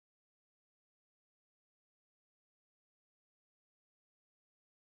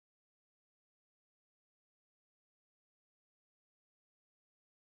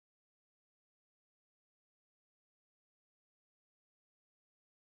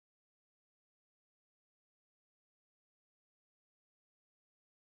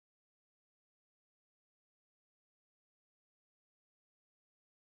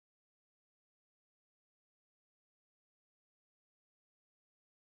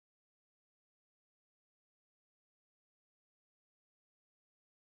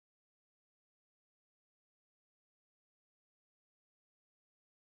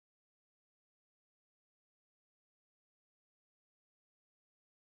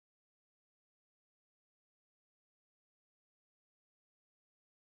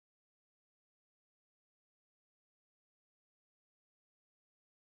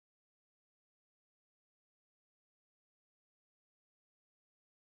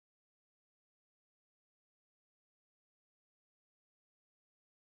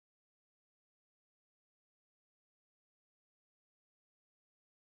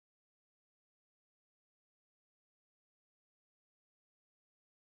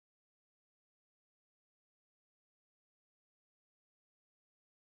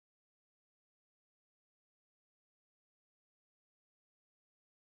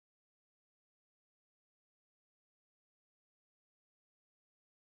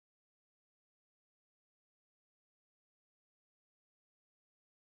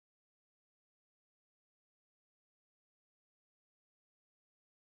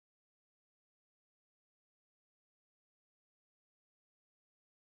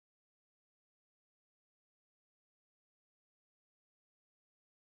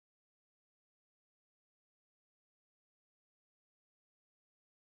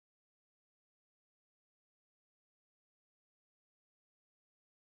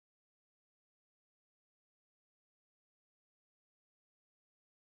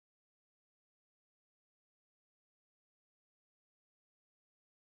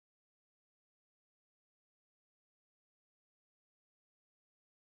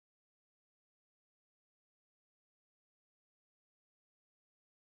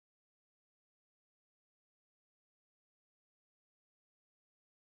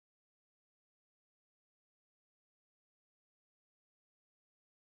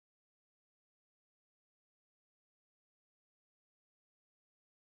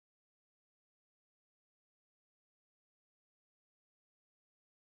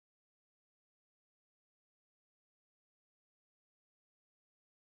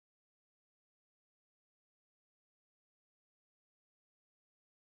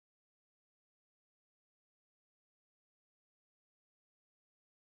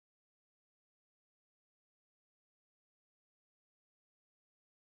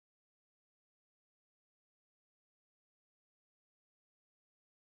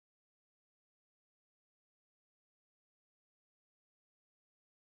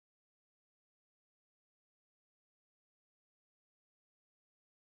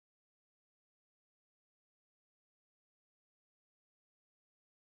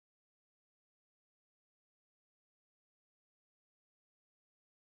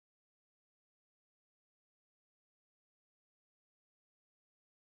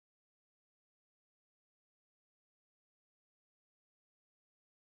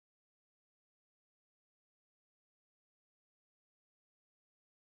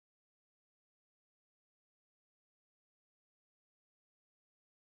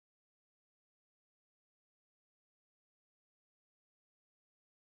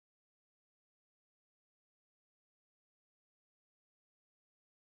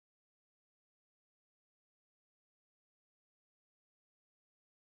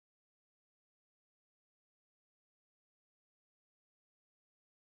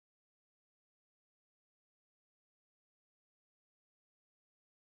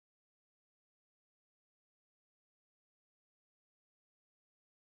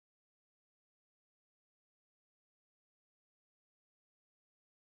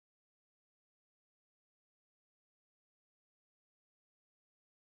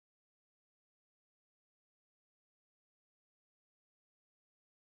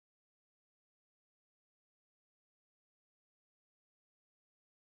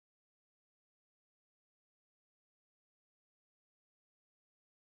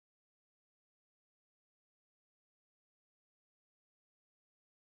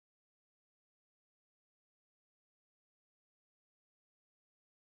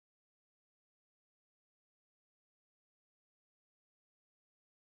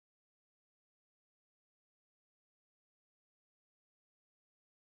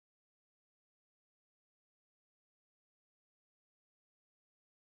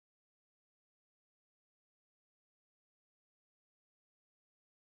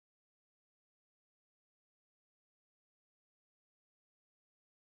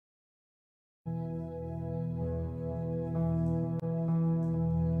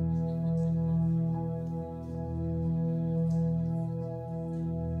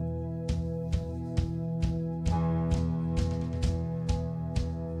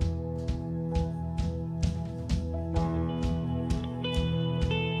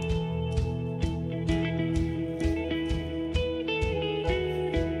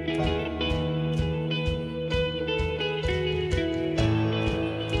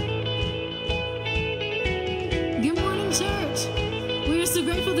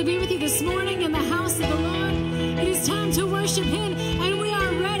to be with you this morning in the house of the Lord. It is time to worship Him, and we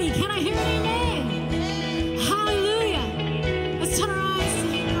are ready. Can I hear an amen? Hallelujah. Let's turn our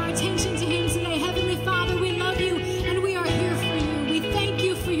eyes, our attention to Him today. Heavenly Father, we love you, and we are here for you. We thank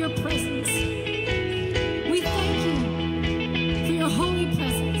you for your presence. We thank you for your holy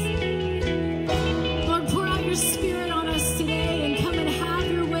presence. Lord, pour out your Spirit on us today and come and have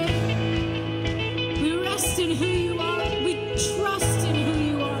your way. We rest in who you are. We trust in who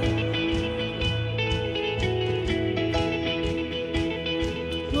you are.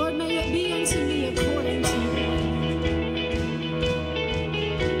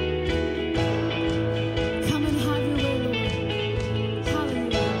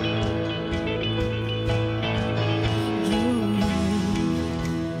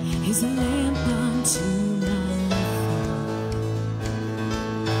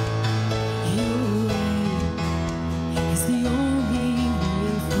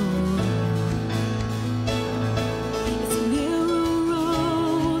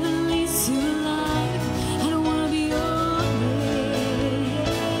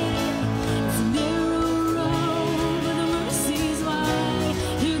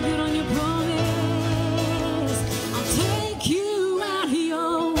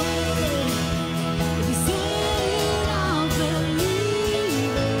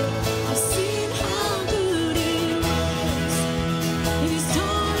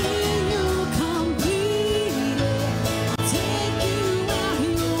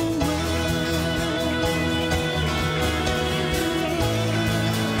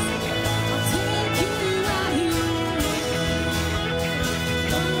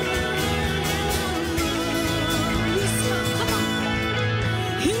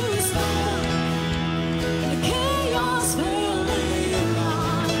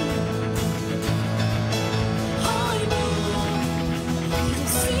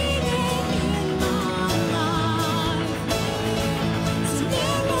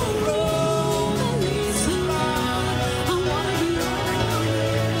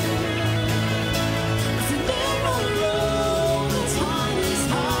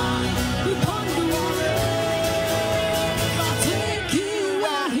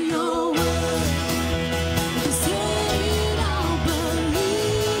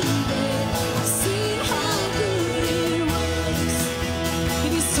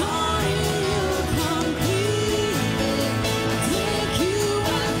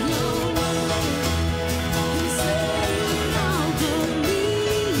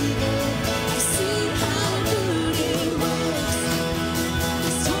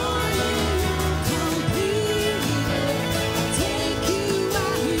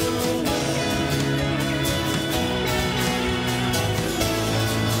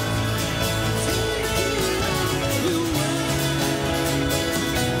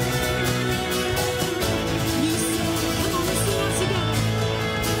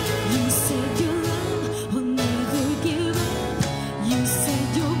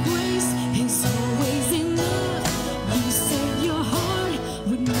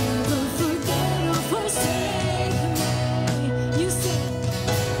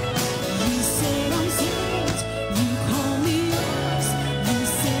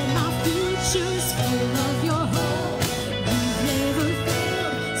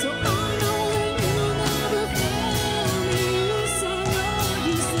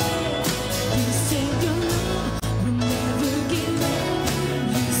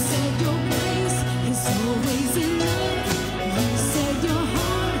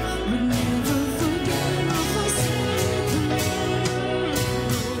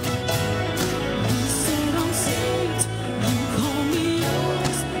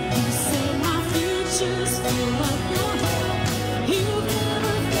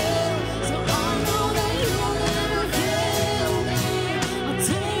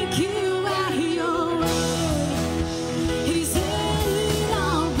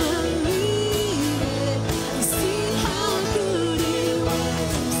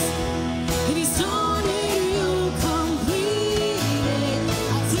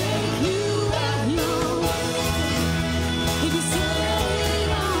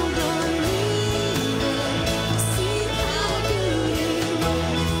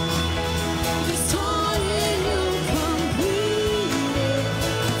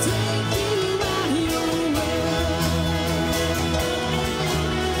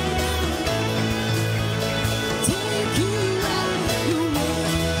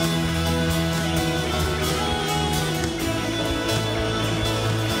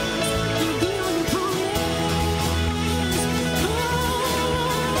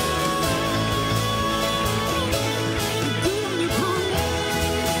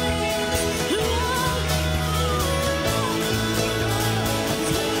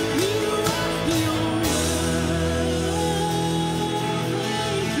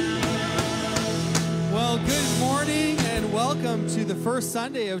 welcome to the first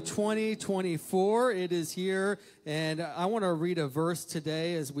Sunday of 2024. It is here, and I want to read a verse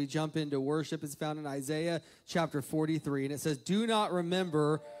today as we jump into worship. It's found in Isaiah chapter 43, and it says, "Do not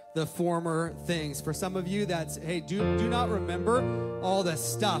remember the former things." For some of you, that's, hey, do not remember all the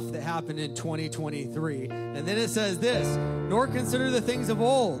stuff that happened in 2023. And then it says this, "Nor consider the things of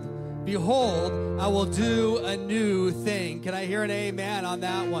old. Behold, I will do a new thing." Can I hear an amen on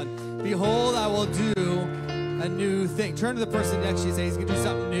that one? Behold, I will do a new thing. Turn to the person next to you and say, he's going to do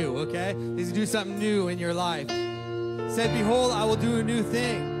something new, okay? He's going to do something new in your life. He said, "Behold, I will do a new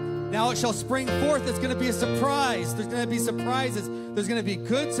thing. Now it shall spring forth." It's going to be a surprise. There's going to be surprises. There's going to be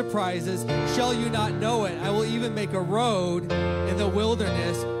good surprises. Shall you not know it? I will even make a road in the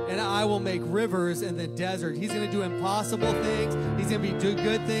wilderness, and I will make rivers in the desert. He's going to do impossible things. He's going to do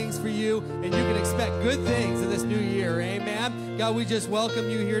good things for you, and you can expect good things in this new year. Amen. God, we just welcome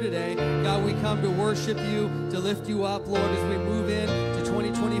you here today. God, we come to worship you, to lift you up, Lord, as we move in to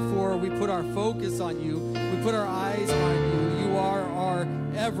 2024. We put our focus on you. We put our eyes on you. You are our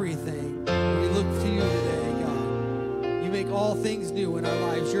everything. We look to you today, God. You make all things new in our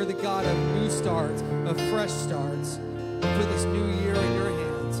lives. You're the God of new starts, of fresh starts. We put this new year in your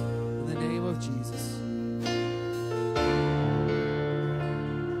hands. In the name of Jesus.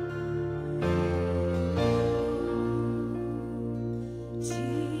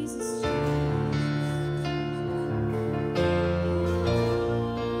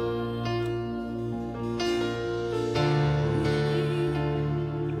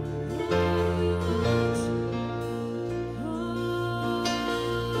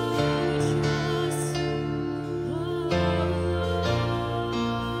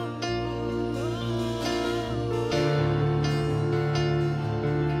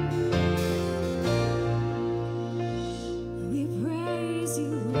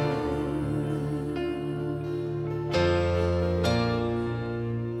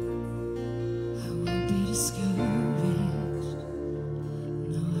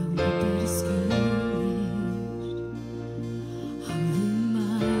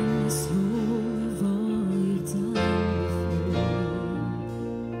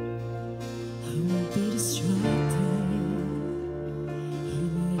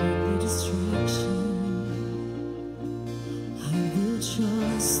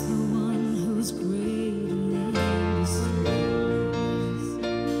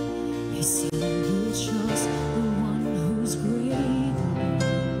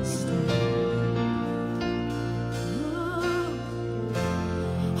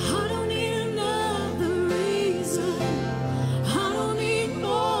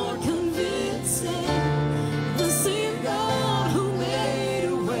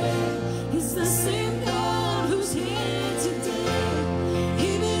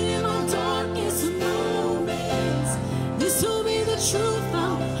 This will be the truth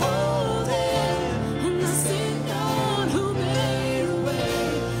I'm holding.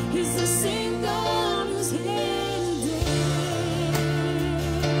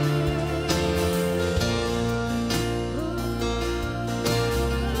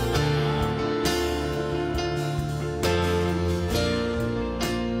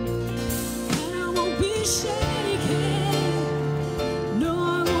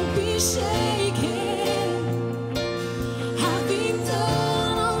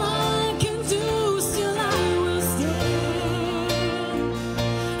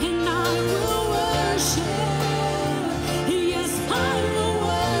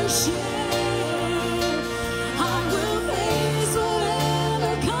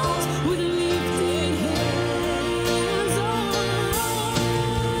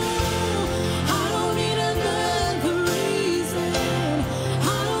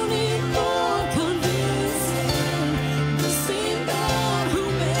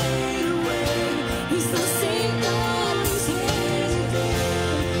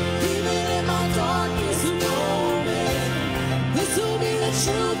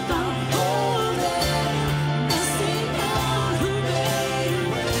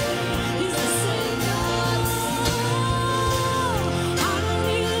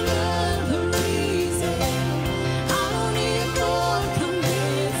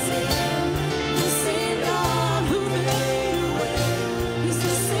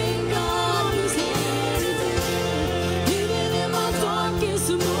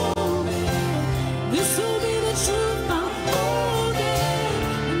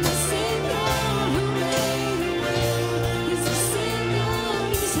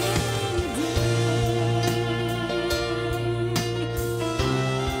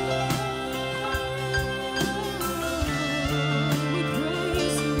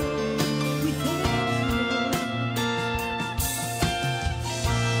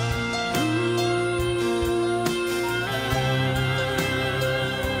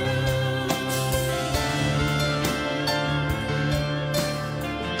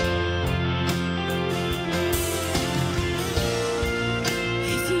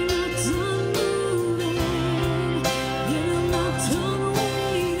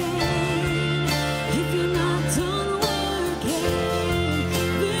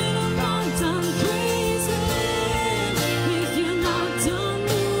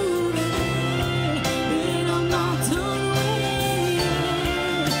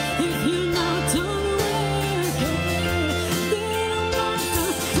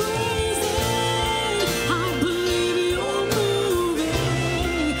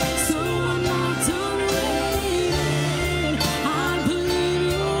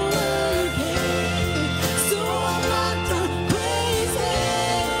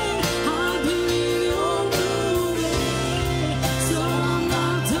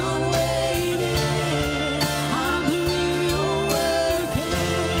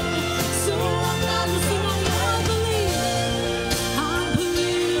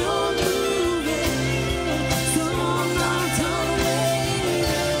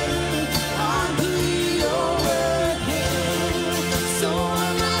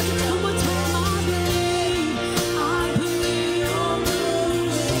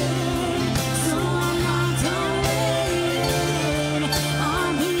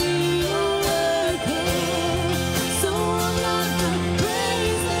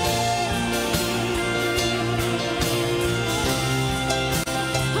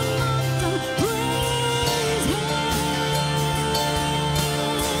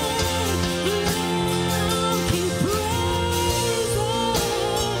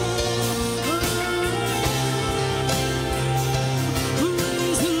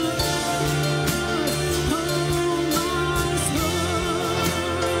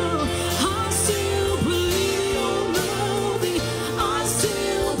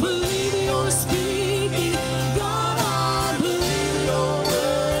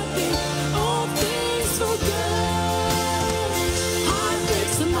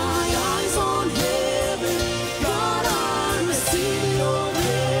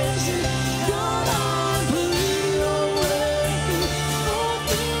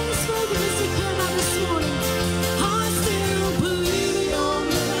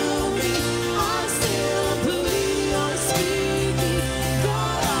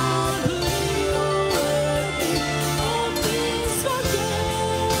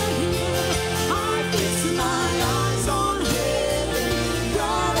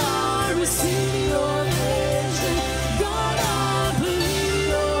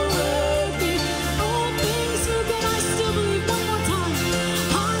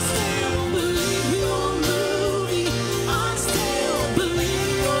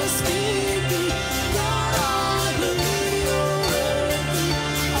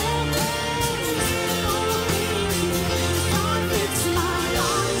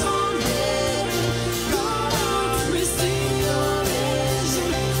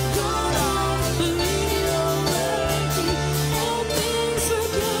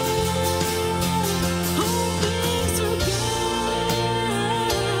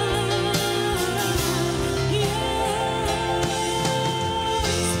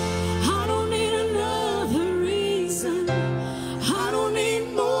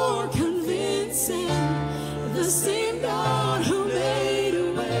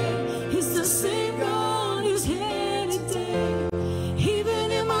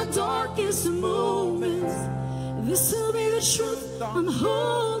 I'm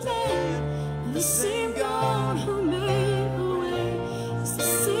holding. The same God who made a way is the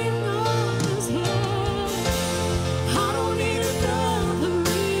same God who's here. I don't need another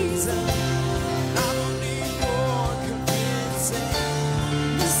reason. I don't need more convincing.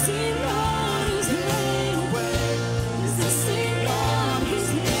 The same God who's made a way is the same God who's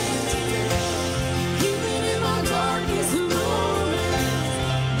here today. Even in my darkest moment,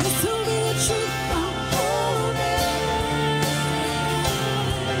 this will be the truth I'm holding.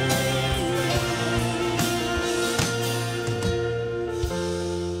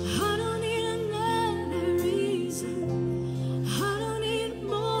 I don't need another reason. I don't need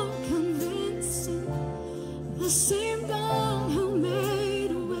more convincing. The same God who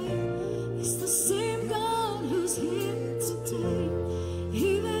made a way is the same God who's here today.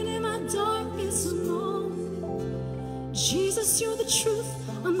 Even in my darkest moment, Jesus, you're the truth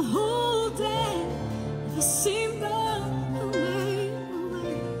I'm holding. The same God who made a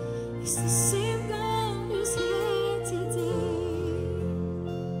way is the same God who's here today.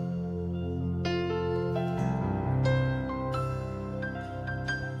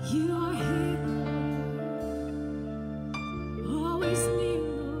 You are here, always near,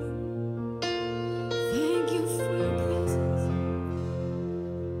 Lord. Thank you for your presence.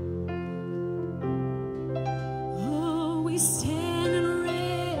 Oh, we stand in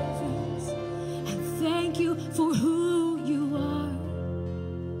reverence and thank you for who you are.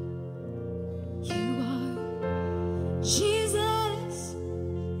 You are Jesus,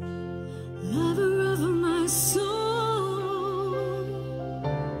 lover of my soul.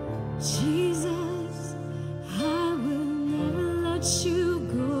 Jesus, I will never let you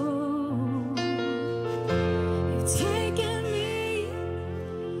go. You've taken me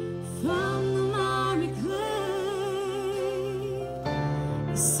from the miry clay.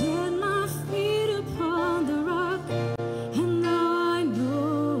 You set my feet upon the rock, and now I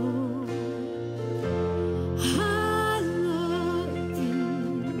know I love you.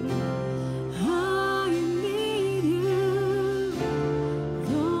 I need you.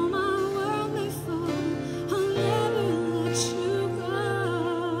 Though my world may fall, I'll never let you go.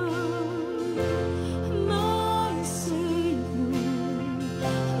 My Savior,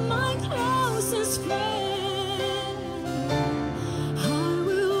 my closest friend, I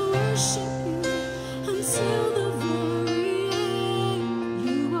will worship you until the very end.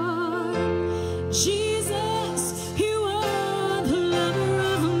 You are Jesus, you are the lover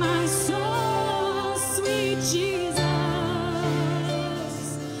of my soul, sweet Jesus.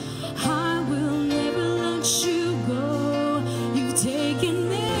 I will never let you go. You've taken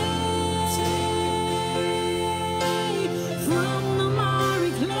me from the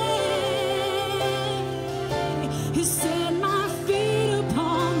miry clay. You set my feet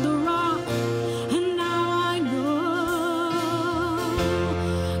upon the rock, and now I know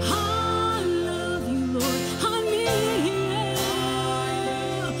I love you, Lord. I need you.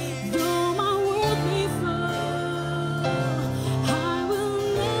 Though my world may fall, I will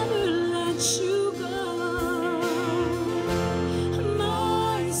never let you go.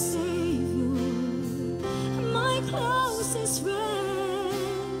 My Savior, my closest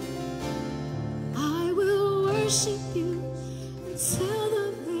friend, I will worship you until the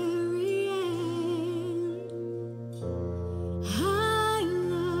very end. I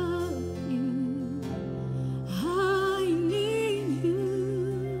love you. I need you.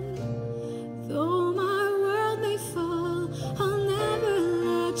 Though my world may fall, I'll never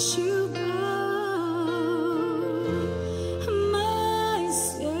let you go. My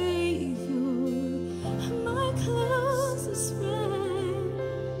Savior, my closest friend,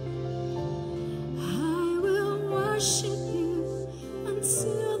 I will worship you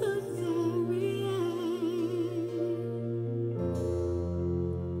until the very end.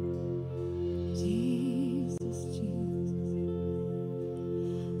 Jesus, Jesus,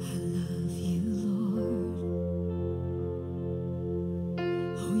 I love you, Lord.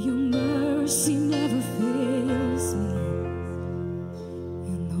 Oh, your mercy never fails me.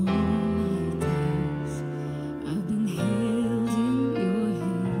 In all my days, I've been held in your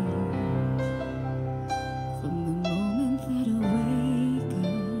hand. From the moment that I wake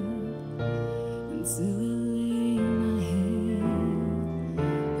up until I lay my head,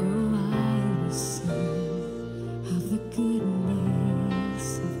 oh, I will sing of the goodness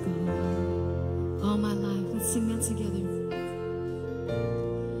of God. All my life, let's sing that together.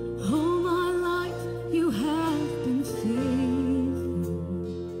 All my life, you have been faithful.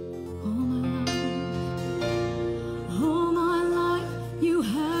 All my life, you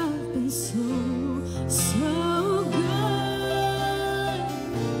have been so, so good.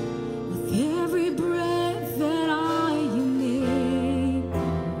 With every breath that I am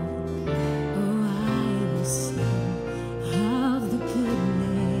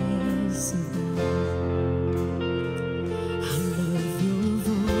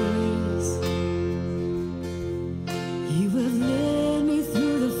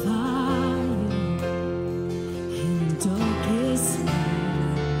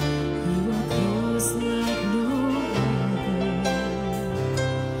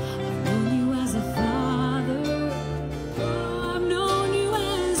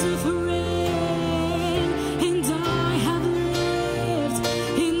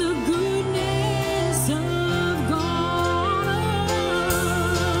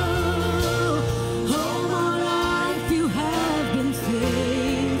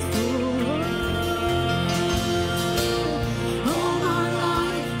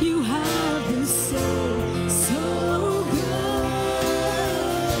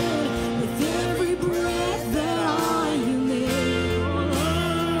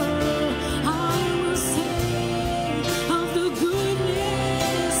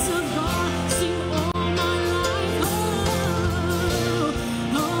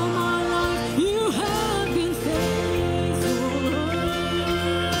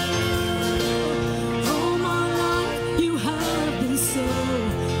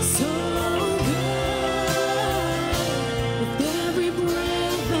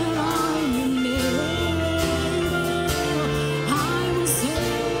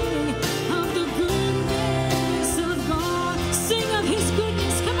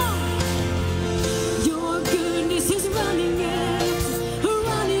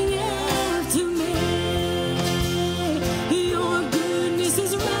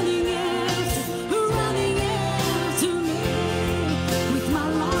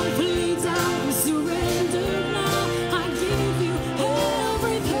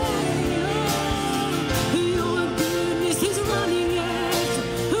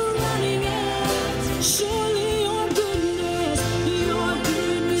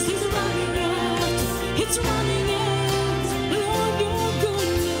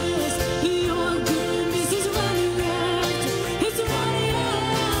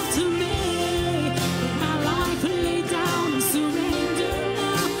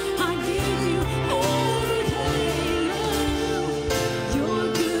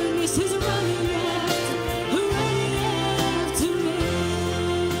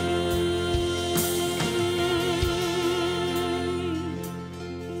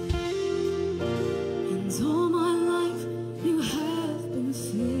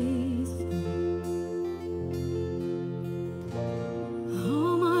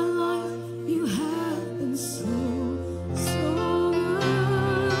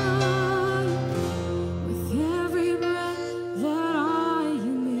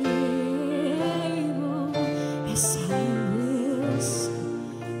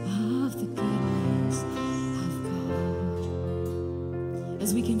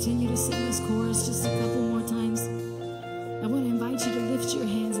continue to sing this chorus just a couple more times, I want to invite you to lift your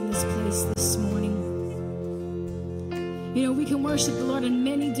hands in this place this morning. You know, we can worship the Lord in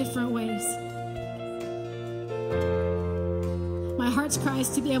many different ways. My heart's cry is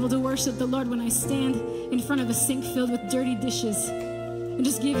to be able to worship the Lord when I stand in front of a sink filled with dirty dishes and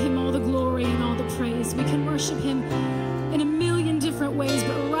just give him all the glory and all the praise. We can worship him in a million different ways,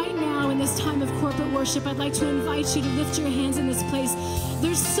 but right now in this time of corporate worship, I'd like to invite you to lift your hands in this place.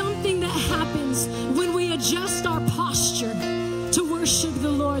 There's something that happens when we adjust our posture to worship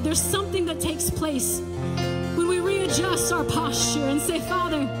the Lord. There's something that takes place when we readjust our posture and say,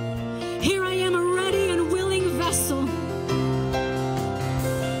 Father, here I am, a ready and willing vessel.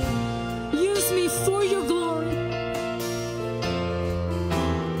 Use me for your glory.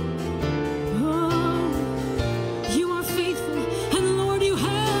 Oh, you are faithful, and Lord, you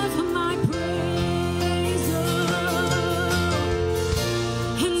have my praise. Oh,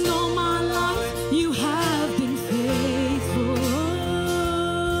 and all my life you have been faithful.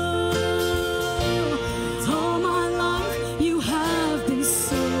 All my life you have been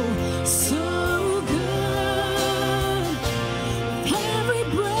so, so good. Every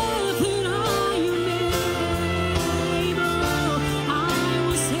breath that I am able, I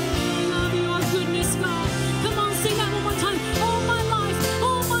will sing of your goodness, God. Come on, sing that one more time. All my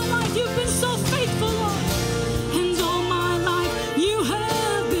life, you've been so faithful, Lord. And all my life, you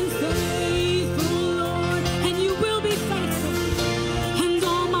have been faithful, Lord. And you will be faithful. And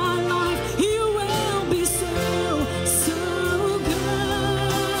all my life, you will be so, so good.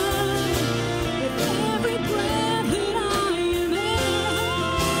 With every breath that I am able,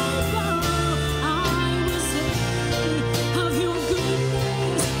 I will sing of your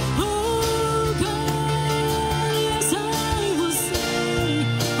goodness, oh God. Yes, I will sing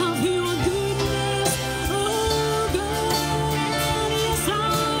of your goodness, oh God. Yes, I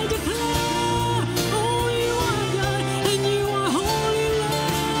declare, oh, you are good and you are holy,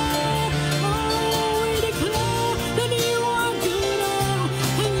 Lord. Oh, we declare that you are good, oh,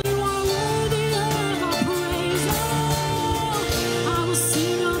 and you are worthy of our praise. Oh, I will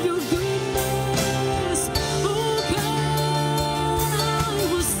sing of your goodness, oh God. I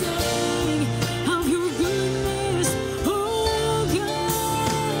will sing of your goodness, oh God.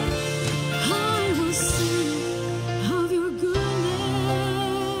 I will sing of your goodness,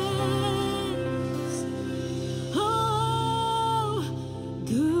 oh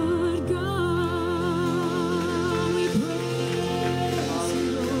good God. We praise you,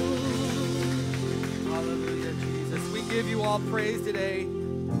 Lord. Hallelujah, Jesus. We give you all praise today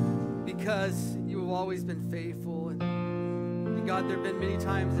because you have always been faithful. And God, there have been many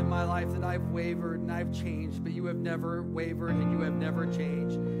times in my life that I've wavered and I've changed, but you have never wavered and you have never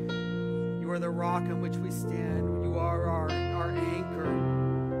changed. You are the rock on which we stand. You are our anchor.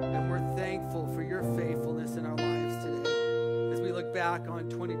 And we're thankful for your faithfulness in our lives today. As we look back on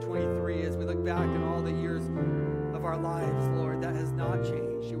 2023, as we look back on all the years of our lives, Lord, that has not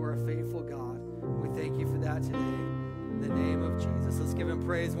changed. You are a faithful God. We thank you for that today. In the name of Jesus. Let's give him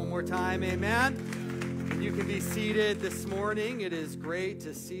praise one more time. Amen. You can be seated this morning. It is great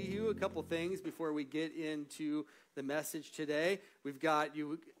to see you. A couple things before we get into the message today. You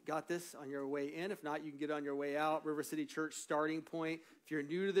got this on your way in. If not, you can get on your way out. River City Church Starting Point. If you're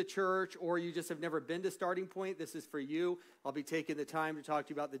new to the church or you just have never been to Starting Point, this is for you. I'll be taking the time to talk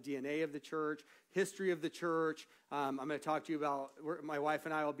to you about the DNA of the church, history of the church. I'm going to talk to you about, my wife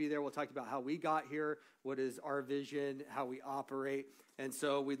and I will be there. We'll talk about how we got here, what is our vision, how we operate. And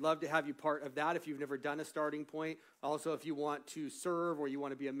so we'd love to have you part of that if you've never done a Starting Point. Also, if you want to serve or you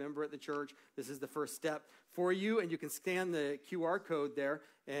want to be a member at the church, this is the first step for you. And you can scan the QR code there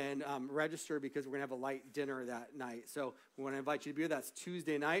and register because we're going to have a light dinner that night. So we want to invite you to be here. That's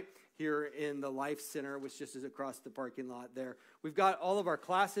Tuesday night here in the Life Center, which just is across the parking lot there. We've got all of our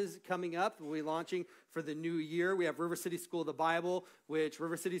classes coming up. We'll be launching for the new year. We have River City School of the Bible, which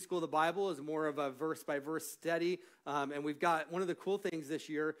River City School of the Bible is more of a verse-by-verse study. And we've got one of the cool things this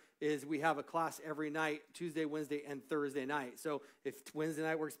year is we have a class every night, Tuesday, Wednesday, and Thursday night. So if Wednesday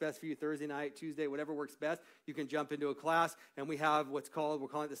night works best for you, Thursday night, Tuesday, whatever works best, you can jump into a class. And we have we're calling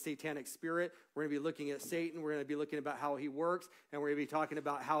it the Satanic Spirit. We're going to be looking at Satan. We're going to be looking about how he works. And we're going to be talking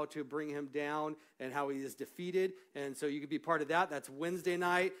about how to bring him down and how he is defeated. And so you can be part of that. That's Wednesday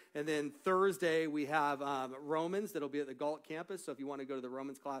night. And then Thursday, we have Romans that'll be at the Galt campus. So if you want to go to the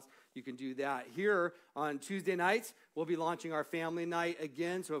Romans class, you can do that. Here on Tuesday nights, we'll be launching our family night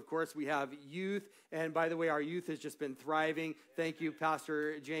again. So, of course, we have youth. And by the way, our youth has just been thriving. Thank you,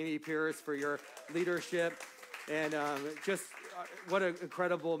 Pastor Jamie Pierce, for your leadership. And just what an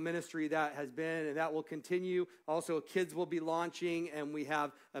incredible ministry that has been, and that will continue. Also, kids will be launching, and we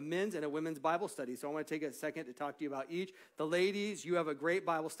have a men's and a women's Bible study. So I want to take a second to talk to you about each. The ladies, you have a great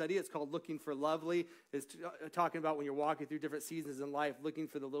Bible study. It's called Looking for Lovely. It's talking about when you're walking through different seasons in life, looking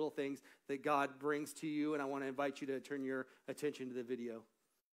for the little things that God brings to you. And I want to invite you to turn your attention to the video.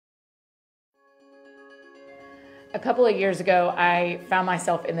 A couple of years ago, I found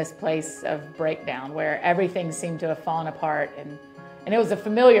myself in this place of breakdown where everything seemed to have fallen apart. And it was a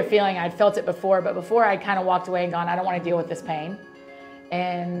familiar feeling. I'd felt it before, but before I'd kind of walked away and gone, I don't want to deal with this pain.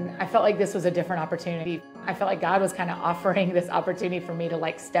 And I felt like this was a different opportunity. I felt like God was kind of offering this opportunity for me to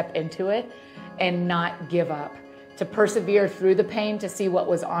like step into it and not give up, to persevere through the pain, to see what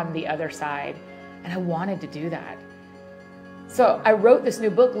was on the other side. And I wanted to do that. So I wrote this new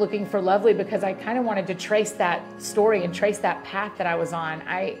book, Looking for Lovely, because I kind of wanted to trace that story and trace that path that I was on.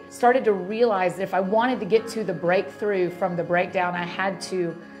 I started to realize that if I wanted to get to the breakthrough from the breakdown, I had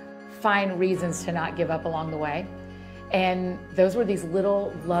to find reasons to not give up along the way. And those were these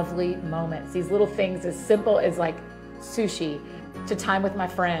little lovely moments, these little things as simple as like sushi, to time with my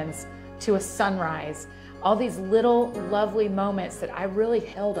friends, to a sunrise, all these little lovely moments that I really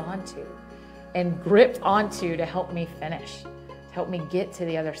held on to and gripped onto to help me finish, to help me get to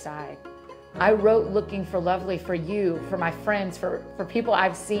the other side. I wrote Looking for Lovely for you, for my friends, for people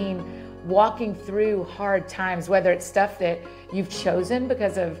I've seen walking through hard times, whether it's stuff that you've chosen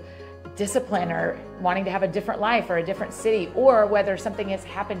because of discipline or wanting to have a different life or a different city, or whether something has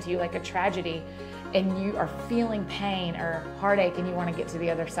happened to you like a tragedy and you are feeling pain or heartache and you want to get to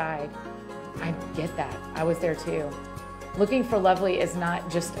the other side. I get that. I was there too. Looking for Lovely is not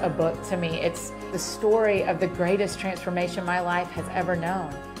just a book to me. It's the story of the greatest transformation my life has ever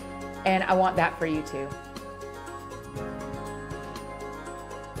known. And I want that for you too.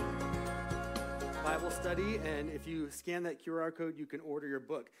 Bible study, and if you scan that QR code, you can order your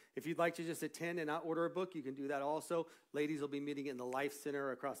book. If you'd like to just attend and not order a book, you can do that also. Ladies will be meeting in the Life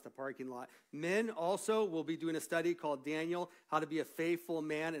Center across the parking lot. Men also will be doing a study called Daniel, How to be a Faithful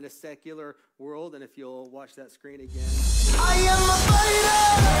Man in a Secular World. And if you'll watch that screen again. I am a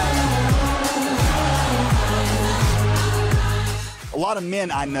fighter. A lot of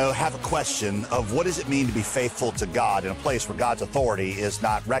men I know have a question of what does it mean to be faithful to God in a place where God's authority is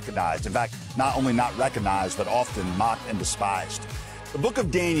not recognized. In fact, not only not recognized, but often mocked and despised. The book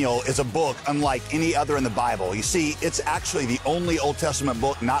of Daniel is a book unlike any other in the Bible. You see, it's actually the only Old Testament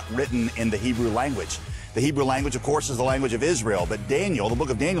book not written in the Hebrew language. The Hebrew language, of course, is the language of Israel, but Daniel, the book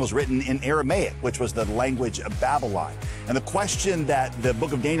of Daniel, is written in Aramaic, which was the language of Babylon. And the question that the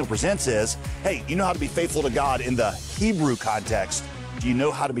book of Daniel presents is, hey, you know how to be faithful to God in the Hebrew context. Do you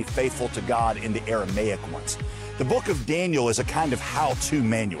know how to be faithful to God in the Aramaic ones? The book of Daniel is a kind of how-to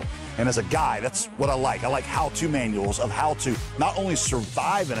manual. And as a guy, that's what I like. I like how-to manuals of how to not only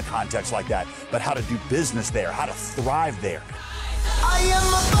survive in a context like that, but how to do business there, how to thrive there. I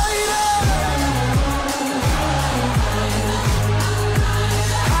am a fighter.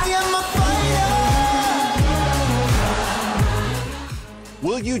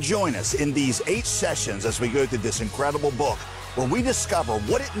 Will you join us in these 8 sessions as we go through this incredible book where we discover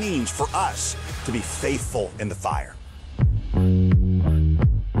what it means for us to be faithful in the fire?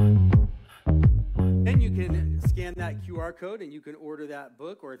 And you can scan that QR code and you can order that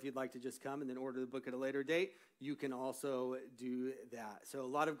book, or if you'd like to just come and then order the book at a later date, you can also do that. So a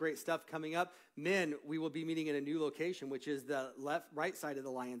lot of great stuff coming up. Men, we will be meeting in a new location, which is the right side of the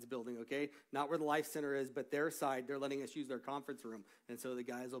Lions building, okay? Not where the Life Center is, but their side. They're letting us use their conference room. And so the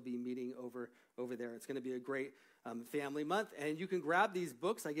guys will be meeting over there. It's going to be a great family month. And you can grab these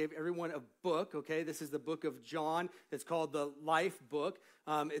books. I gave everyone a book, okay? This is the book of John. It's called the Life Book.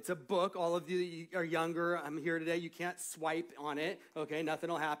 It's a book. All of you are younger. I'm here today. You can't swipe on it, okay? Nothing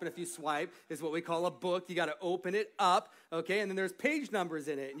will happen if you swipe. It's what we call a book. You got to open it up, okay? And then there's page numbers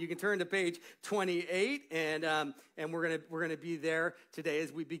in it. And you can turn to page 28, and we're gonna be there today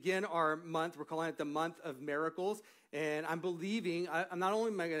as we begin our month. We're calling it the Month of Miracles. And I'm believing, I'm not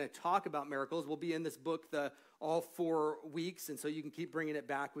only am I going to talk about miracles, we'll be in this book all 4 weeks, and so you can keep bringing it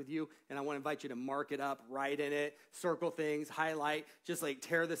back with you, and I want to invite you to mark it up, write in it, circle things, highlight, just like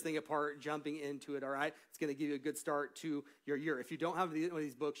tear this thing apart, jumping into it, all right? It's going to give you a good start to your year. If you don't have one of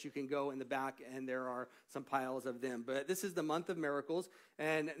these books, you can go in the back, and there are some piles of them. But this is the Month of Miracles,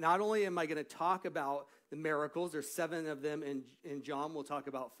 and not only am I going to talk about the miracles, there's 7 of them in John. We'll talk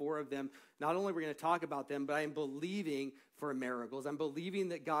about 4 of them. Not only are we going to talk about them, but I am believing for miracles. I'm believing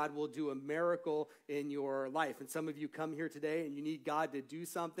that God will do a miracle in your life. And some of you come here today and you need God to do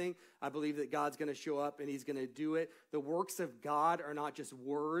something. I believe that God's going to show up and he's going to do it. The works of God are not just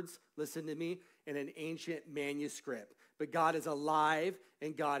words. Listen to me. in an ancient manuscript. But God is alive,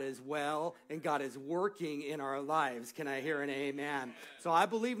 and God is well, and God is working in our lives. Can I hear an amen? So I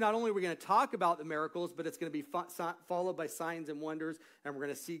believe not only are we going to talk about the miracles, but it's going to be followed by signs and wonders, and we're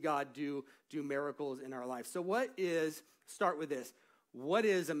going to see God do miracles in our life. So start with this. What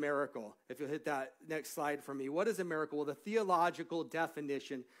is a miracle? If you'll hit that next slide for me. What is a miracle? Well, the theological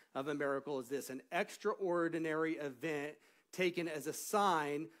definition of a miracle is this: an extraordinary event taken as a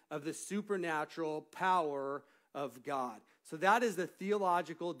sign of the supernatural power of God. So that is the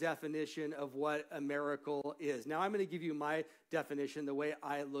theological definition of what a miracle is. Now I'm going to give you my definition, the way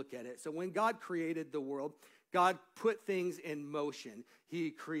I look at it. So when God created the world, God put things in motion. He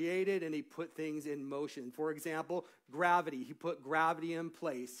created and he put things in motion. For example, gravity. He put gravity in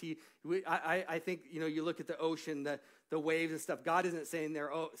place. I think, you look at the ocean, the waves and stuff. God isn't sitting there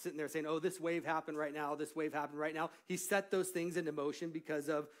saying, oh, this wave happened right now, this wave happened right now. He set those things into motion because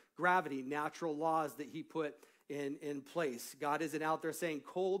of gravity, natural laws that he put in place. God isn't out there saying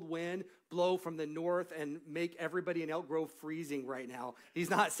cold wind blow from the north and make everybody in Elk Grove freezing right now. He's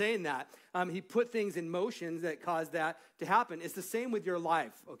not saying that. He put things in motion that caused that to happen. It's the same with your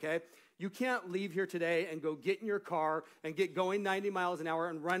life, okay? You can't leave here today and go get in your car and get going 90 miles an hour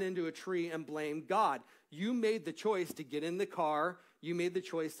and run into a tree and blame God. You made the choice to get in the car. You made the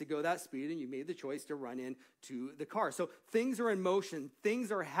choice to go that speed, and you made the choice to run into the car. So things are in motion.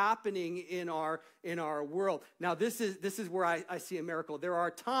 Things are happening in our world. Now, this is where I see a miracle. There are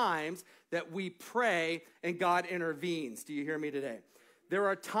times that we pray and God intervenes. Do you hear me today? There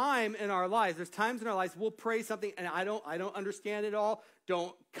are times in our lives we'll pray something and I don't understand it all.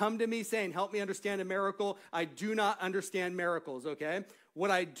 Don't come to me saying, help me understand a miracle. I do not understand miracles, okay?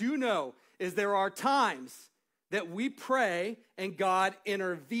 What I do know is there are times that we pray and God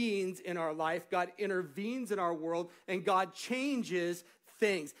intervenes in our life, God intervenes in our world, and God changes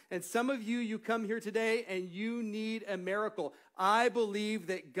things. And some of you come here today and you need a miracle. I believe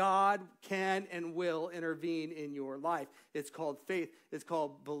that God can and will intervene in your life. It's called faith. It's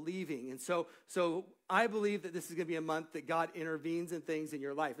called believing. And so I believe that this is going to be a month that God intervenes in things in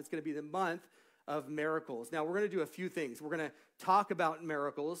your life. It's going to be the month of miracles. Now, we're going to do a few things. We're going to talk about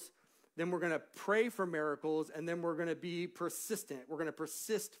miracles. Then we're going to pray for miracles, and then we're going to be persistent. We're going to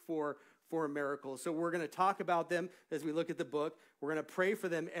persist for miracles. So we're going to talk about them as we look at the book. We're going to pray for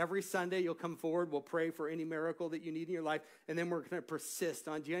them every Sunday. You'll come forward. We'll pray for any miracle that you need in your life, and then we're going to persist.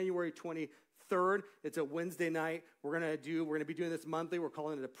 On January 23rd, it's a Wednesday night. We're going to be doing this monthly. We're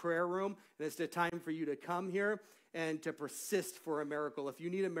calling it a prayer room, and it's a time for you to come here and to persist for a miracle. If you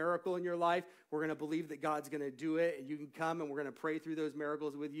need a miracle in your life, we're going to believe that God's going to do it, and you can come, and we're going to pray through those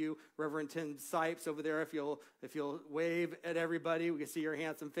miracles with you. Reverend Tim Sipes over there, if you'll wave at everybody, we can see your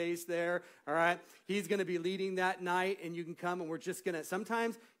handsome face there, all right? He's going to be leading that night, and you can come, and we're just going to,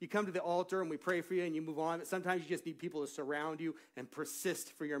 sometimes you come to the altar, and we pray for you, and you move on, but sometimes you just need people to surround you and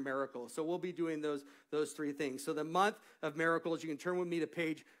persist for your miracle. So we'll be doing those three things. So the month of miracles, you can turn with me to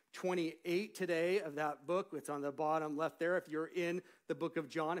page 28 today of that book. It's on the bottom left there. If you're in the book of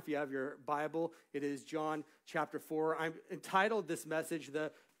John, if you have your Bible, it is John chapter 4. I'm entitled this message,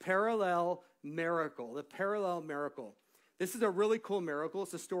 The Parallel Miracle. The Parallel Miracle. This is a really cool miracle.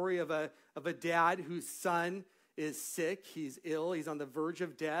 It's a story of a dad whose son is sick. He's ill. He's on the verge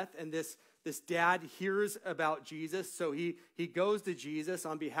of death. And this dad hears about Jesus, so he goes to Jesus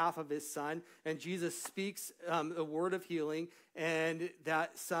on behalf of his son, and Jesus speaks a word of healing, and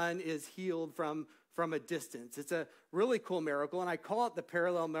that son is healed from a distance. It's a really cool miracle, and I call it the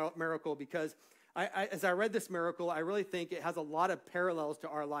parallel miracle because as I read this miracle, I really think it has a lot of parallels to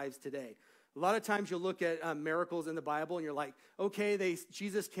our lives today. A lot of times you'll look at miracles in the Bible and you're like, okay,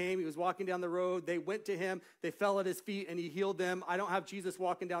 Jesus came, he was walking down the road, they went to him, they fell at his feet and he healed them. I don't have Jesus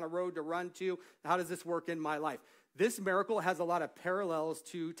walking down a road to run to. How does this work in my life? This miracle has a lot of parallels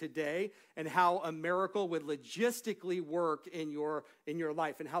to today and how a miracle would logistically work in your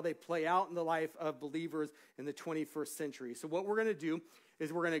life and how they play out in the life of believers in the 21st century. So what we're going to do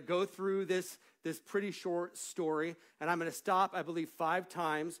is we're going to go through this pretty short story, and I'm going to stop, I believe, 5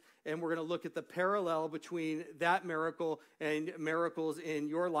 times, and we're going to look at the parallel between that miracle and miracles in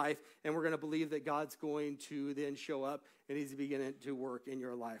your life, and we're going to believe that God's going to then show up and he's beginning to work in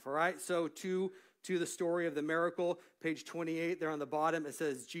your life, all right? So to the story of the miracle, page 28, there on the bottom, it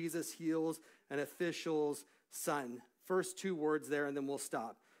says, Jesus heals an official's son. First 2 words there, and then we'll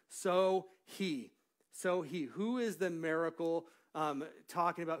stop. So he. Who is the miracle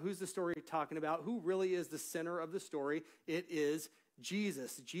talking about? Who's the story talking about? Who really is the center of the story? It is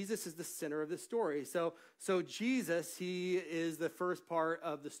Jesus. Jesus is the center of the story. So Jesus, he is the first part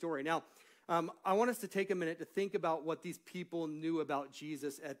of the story. Now, I want us to take a minute to think about what these people knew about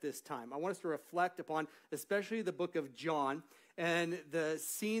Jesus at this time. I want us to reflect upon, especially the book of John, and the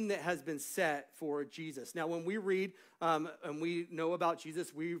scene that has been set for Jesus. Now, when we read and we know about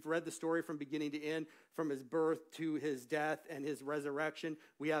Jesus, we've read the story from beginning to end, from his birth to his death and his resurrection.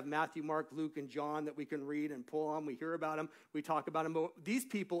 We have Matthew, Mark, Luke, and John that we can read and pull on. We hear about them. We talk about them. But these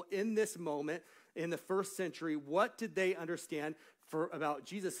people in this moment, in the first century, what did they understand about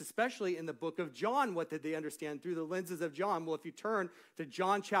Jesus, especially in the book of John? What did they understand through the lenses of John? Well, if you turn to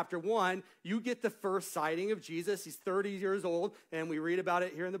John chapter 1, you get the first sighting of Jesus. He's 30 years old, and we read about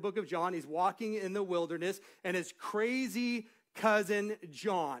it here in the book of John. He's walking in the wilderness, and his crazy cousin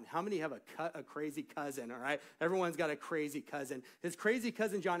John. How many have a crazy cousin, all right? Everyone's got a crazy cousin. His crazy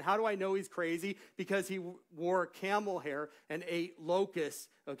cousin John, how do I know he's crazy? Because he wore camel hair and ate locusts,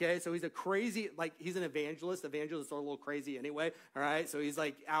 okay? So he's a crazy, like he's an evangelist. Evangelists are a little crazy anyway, all right? So he's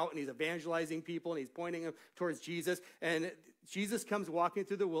like out and he's evangelizing people and he's pointing them towards Jesus. And Jesus comes walking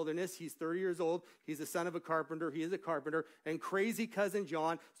through the wilderness. He's 30 years old. He's the son of a carpenter. He is a carpenter. And crazy cousin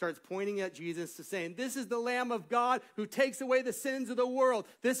John starts pointing at Jesus to saying, this is the Lamb of God who takes away the sins of the world.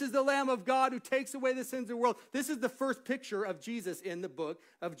 This is the Lamb of God who takes away the sins of the world. This is the first picture of Jesus in the book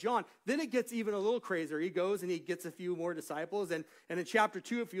of John. Then it gets even a little crazier. He goes and he gets a few more disciples. And in chapter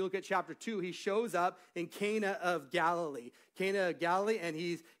 2, if you look at chapter 2, he shows up in Cana of Galilee. Cana of Galilee, and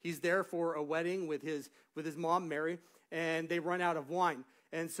he's there for a wedding with his mom, Mary. And they run out of wine.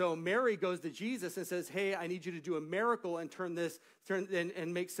 And so Mary goes to Jesus and says, hey, I need you to do a miracle and turn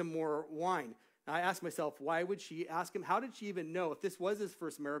and make some more wine. I asked myself, why would she ask him? How did she even know? If this was his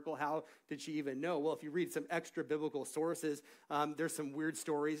first miracle, how did she even know? Well, if you read some extra biblical sources, there's some weird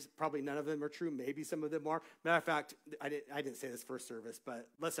stories. Probably none of them are true. Maybe some of them are. Matter of fact, I didn't say this first service, but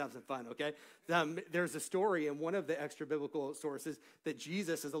let's have some fun, okay? There's a story in one of the extra biblical sources that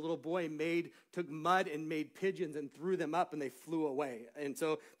Jesus, as a little boy, took mud and made pigeons and threw them up, and they flew away. And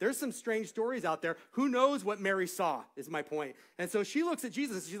so there's some strange stories out there. Who knows what Mary saw, is my point. And so she looks at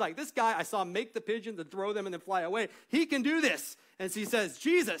Jesus, and she's like, this guy, I saw him make the pigeons and throw them and then fly away. He can do this. And she says,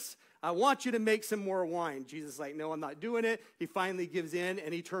 Jesus, I want you to make some more wine. Jesus is like, no, I'm not doing it. He finally gives in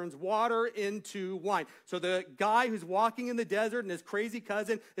and he turns water into wine. So the guy who's walking in the desert and his crazy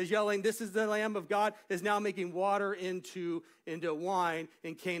cousin is yelling, this is the Lamb of God, is now making water into wine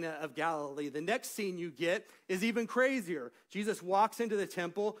in Cana of Galilee. The next scene you get is even crazier. Jesus walks into the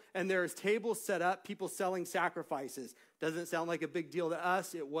temple and there's tables set up, people selling sacrifices. Doesn't sound like a big deal to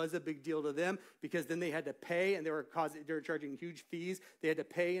us. It was a big deal to them because then they had to pay and they were charging huge fees. They had to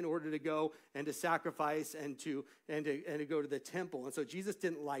pay in order to go and to sacrifice and to go to the temple. And so Jesus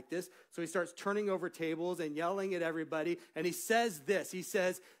didn't like this. So he starts turning over tables and yelling at everybody. And he says this. He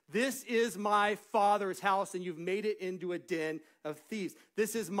says, this is my Father's house and you've made it into a den of thieves.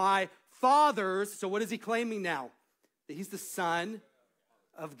 This is my Father's. So what is he claiming now? That he's the Son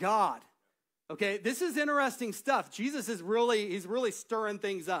of God. Okay, this is interesting stuff. Jesus he's really stirring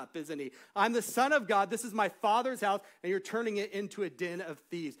things up, isn't he? I'm the Son of God. This is my Father's house, and you're turning it into a den of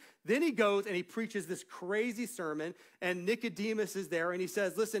thieves. Then he goes and he preaches this crazy sermon, and Nicodemus is there, and he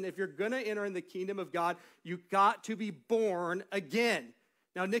says, listen, if you're going to enter in the kingdom of God, you got to be born again.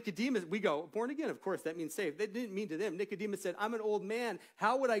 Now, Nicodemus, we go, born again, of course, that means saved. That didn't mean to them. Nicodemus said, I'm an old man.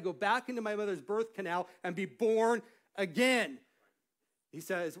 How would I go back into my mother's birth canal and be born again? He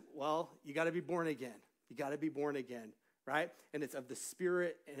says, well, you got to be born again. You got to be born again, right? And it's of the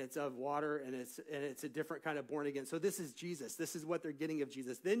Spirit, and it's of water, and it's a different kind of born again. So this is Jesus. This is what they're getting of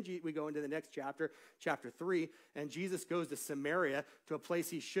Jesus. Then we go into the next chapter, chapter 3, and Jesus goes to Samaria, to a place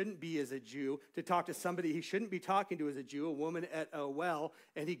he shouldn't be as a Jew, to talk to somebody he shouldn't be talking to as a Jew, a woman at a well,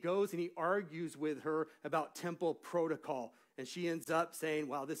 and he goes and he argues with her about temple protocol. And she ends up saying,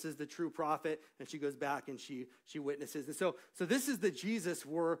 wow, this is the true prophet. And she goes back and she witnesses. And so this is the Jesus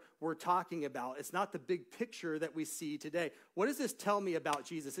we're talking about. It's not the big picture that we see today. What does this tell me about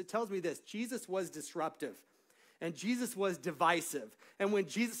Jesus? It tells me this. Jesus was disruptive. And Jesus was divisive. And when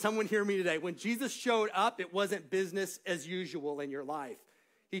someone hear me today, when Jesus showed up, it wasn't business as usual in your life.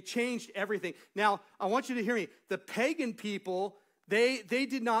 He changed everything. Now, I want you to hear me. The pagan people, they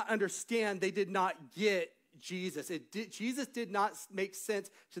did not understand. They did not get Jesus. Jesus did not make sense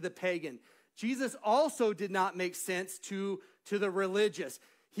to the pagan. Jesus also did not make sense to the religious.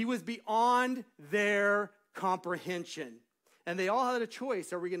 He was beyond their comprehension. And they all had a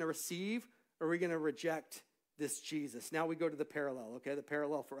choice. Are we going to receive or are we going to reject this Jesus? Now we go to the parallel, okay? The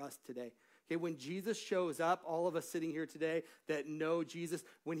parallel for us today. Okay, when Jesus shows up, all of us sitting here today that know Jesus,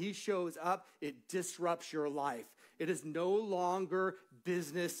 when he shows up, it disrupts your life. It is no longer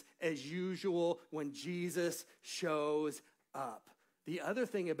business as usual when Jesus shows up. The other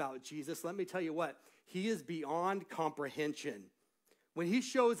thing about Jesus, let me tell you what, he is beyond comprehension. When he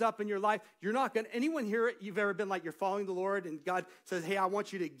shows up in your life, you're not going to, anyone here, you've ever been like, you're following the Lord and God says, hey, I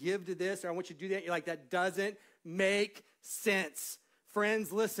want you to give to this, or I want you to do that. You're like, that doesn't make sense.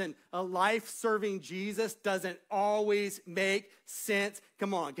 Friends, listen, a life-serving Jesus doesn't always make sense.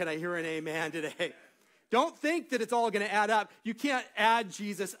 Come on, can I hear an amen today? Don't think that it's all going to add up. You can't add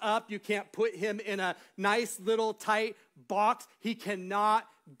Jesus up. You can't put him in a nice little tight box. He cannot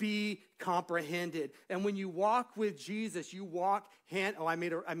be comprehended. And when you walk with Jesus, you walk hand. Oh, I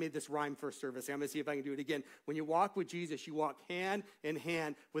made this rhyme first service. I'm going to see if I can do it again. When you walk with Jesus, you walk hand in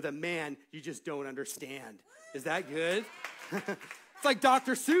hand with a man you just don't understand. Is that good? It's like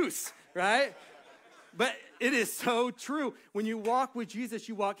Dr. Seuss, right? But it is so true. When you walk with Jesus,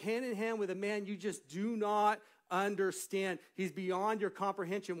 you walk hand in hand with a man you just do not understand. He's beyond your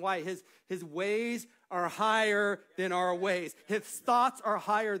comprehension. Why? His ways are higher than our ways. His thoughts are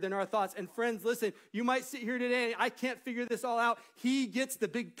higher than our thoughts. And friends, listen, you might sit here today and I can't figure this all out. He gets the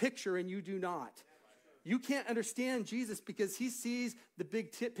big picture and you do not. You can't understand Jesus because he sees the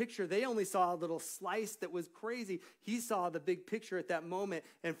big picture. They only saw a little slice that was crazy. He saw the big picture at that moment.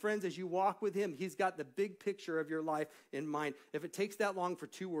 And friends, as you walk with him, he's got the big picture of your life in mind. If it takes that long for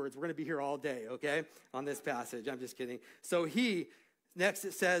 2 words, we're going to be here all day, okay, on this passage. I'm just kidding. So he, next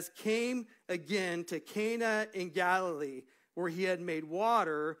it says, came again to Cana in Galilee, where he had made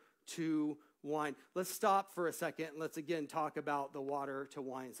water to wine. Let's stop for a second and let's again talk about the water to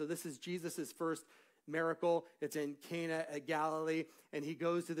wine. So this is Jesus's first miracle. It's in Cana at Galilee, and he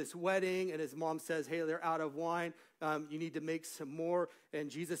goes to this wedding, and his mom says, hey, they're out of wine. You need to make some more. And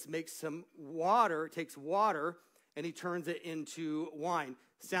Jesus makes some water, takes water, and he turns it into wine.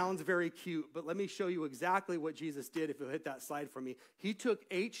 Sounds very cute, but let me show you exactly what Jesus did if you'll hit that slide for me. He took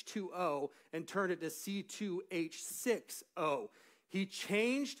H2O and turned it to C2H6O. He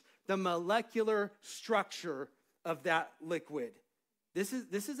changed the molecular structure of that liquid. This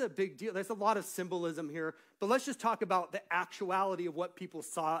is a big deal. There's a lot of symbolism here, but let's just talk about the actuality of what people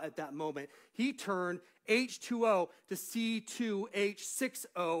saw at that moment. He turned H2O to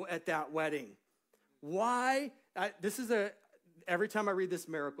C2H6O at that wedding. Why? Every time I read this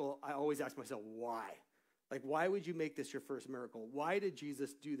miracle, I always ask myself, why? Like, why would you make this your first miracle? Why did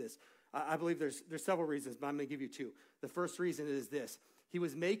Jesus do this? I believe there's several reasons, but I'm going to give you 2. The first reason is this. He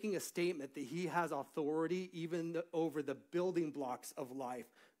was making a statement that he has authority even over the building blocks of life,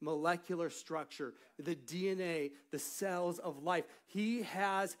 molecular structure, the DNA, the cells of life. He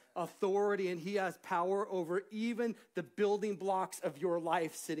has authority and he has power over even the building blocks of your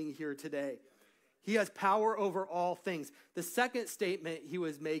life sitting here today. He has power over all things. The second statement he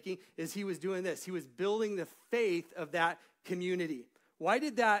was making is he was doing this. He was building the faith of that community. Why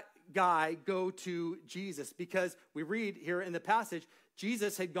did that guy go to Jesus? Because we read here in the passage,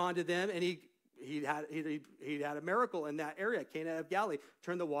 Jesus had gone to them and he'd had a miracle in that area, Cana of Galilee,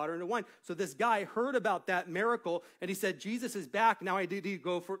 turned the water into wine. So this guy heard about that miracle and he said, Jesus is back. Now I need to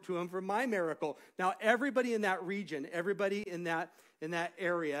go to him for my miracle. Now everybody in that region, everybody in that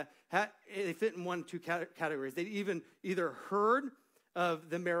area, they fit in 1 of 2 categories. They either heard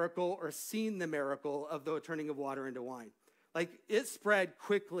of the miracle or seen the miracle of the turning of water into wine. Like, it spread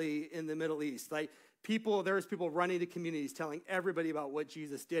quickly in the Middle East. Like, there was people running to communities telling everybody about what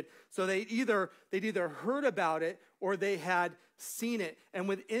Jesus did. So they'd either heard about it or they had seen it. And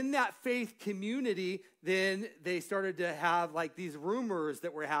within that faith community, then they started to have like these rumors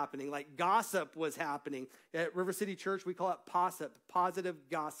that were happening, like gossip was happening. At River City Church, we call it POSSIP, positive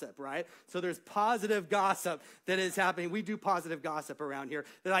gossip, right? So there's positive gossip that is happening. We do positive gossip around here.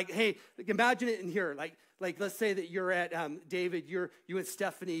 They're like, hey, imagine it in here. Like let's say that you're at David, you and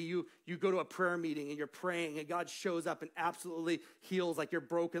Stephanie, you go to a prayer meeting and you're praying and God shows up and absolutely heals like your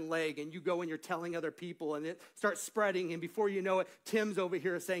broken leg, and you go and you're telling other people and it starts spreading, and before you know it, Tim's over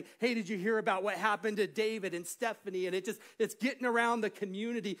here saying, hey, did you hear about what happened to David and Stephanie? And it's getting around the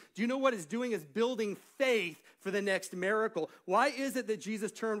community. Do you know what it's doing? Is building faith for the next miracle. Why is it that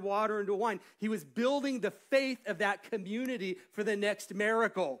Jesus turned water into wine? He was building the faith of that community for the next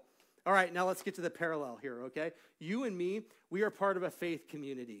miracle. All right, now let's get to the parallel here, okay? You and me, we are part of a faith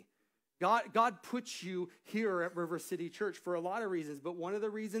community. God puts you here at River City Church for a lot of reasons, but one of the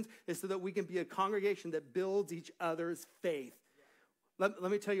reasons is so that we can be a congregation that builds each other's faith. Let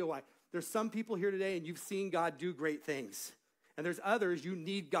me tell you why. There's some people here today and you've seen God do great things. And there's others, you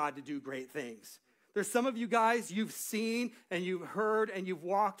need God to do great things. There's some of you guys, you've seen and you've heard and you've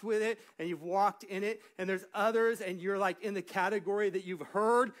walked with it and you've walked in it. And there's others and you're like in the category that you've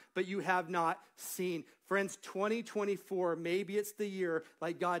heard, but you have not seen. Friends, 2024, maybe it's the year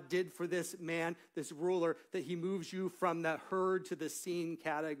like God did for this man, this ruler, that he moves you from the heard to the seen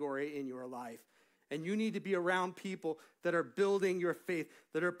category in your life. And you need to be around people that are building your faith,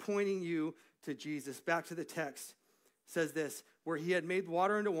 that are pointing you to Jesus. Back to the text. It says this, where he had made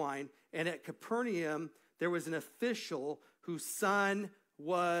water into wine, and at Capernaum there was an official whose son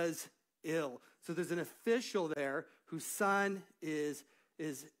was ill. So there's an official there whose son is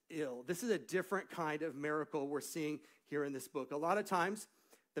ill. This is a different kind of miracle we're seeing here in this book. A lot of times,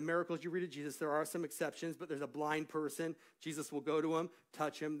 the miracles you read of Jesus, there are some exceptions, but there's a blind person. Jesus will go to him,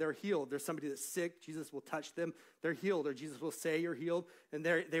 touch him, they're healed. There's somebody that's sick. Jesus will touch them, they're healed. Or Jesus will say you're healed, and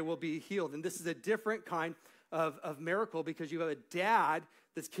they will be healed. And this is a different kind of miracle because you have a dad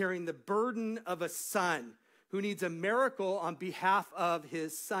that's carrying the burden of a son who needs a miracle on behalf of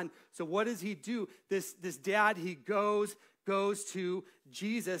his son. So what does he do? This dad, he goes to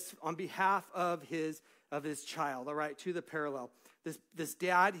Jesus on behalf of his child. All right, to the parallel. This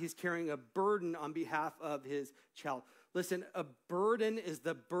dad, he's carrying a burden on behalf of his child. Listen, a burden is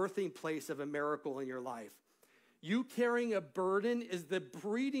the birthing place of a miracle in your life. You carrying a burden is the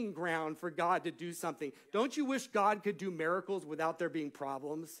breeding ground for God to do something. Don't you wish God could do miracles without there being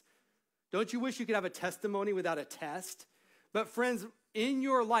problems? Don't you wish you could have a testimony without a test? But friends, in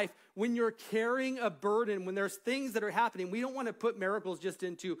your life, when you're carrying a burden, when there's things that are happening, we don't want to put miracles just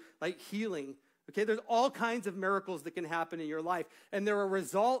into like healing. Okay, there's all kinds of miracles that can happen in your life, and they're a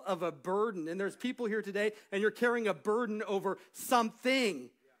result of a burden. And there's people here today, and you're carrying a burden over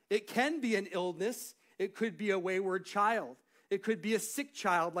something. It can be an illness. It could be a wayward child. It could be a sick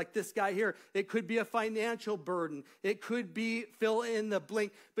child like this guy here. It could be a financial burden. It could be fill in the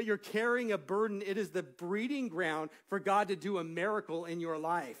blank, but you're carrying a burden. It is the breeding ground for God to do a miracle in your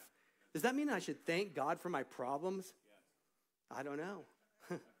life. Does that mean I should thank God for my problems? I don't know.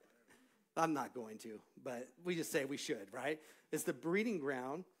 I'm not going to, but we just say we should, right? It's the breeding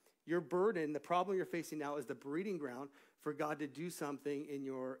ground. Your burden, the problem you're facing now is the breeding ground for God to do something in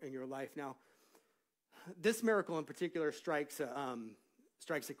your life. Now, this miracle in particular strikes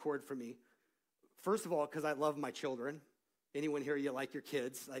a chord for me. First of all, because I love my children. Anyone here, you like your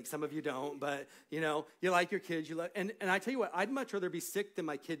kids? Like some of you don't, but you like your kids. And I tell you what, I'd much rather be sick than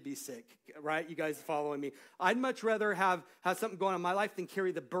my kid be sick, right? You guys following me? I'd much rather have something going on in my life than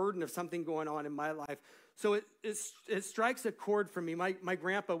carry the burden of something going on in my life. So it strikes a chord for me. My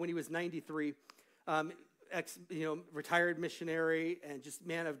grandpa, when he was 93, retired missionary and just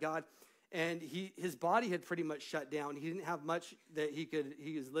man of God. And his body had pretty much shut down. He didn't have much that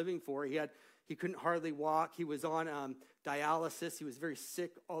he was living for. He couldn't hardly walk. He was on dialysis. He was very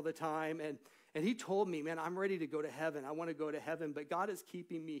sick all the time. And he told me, man, I'm ready to go to heaven. I want to go to heaven, but God is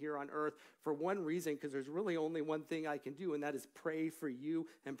keeping me here on earth for one reason, because there's really only one thing I can do, and that is pray for you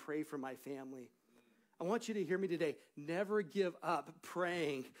and pray for my family. I want you to hear me today. Never give up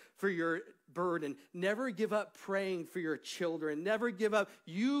praying for your burden. Never give up praying for your children. Never give up.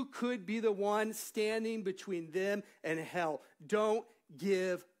 You could be the one standing between them and hell. Don't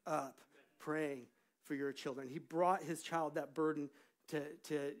give up praying for your children. He brought his child that burden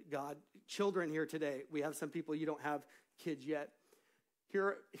to God. Children here today, we have some people, you don't have kids yet.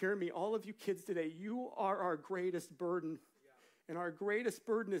 Hear me, all of you kids today, you are our greatest burden. And our greatest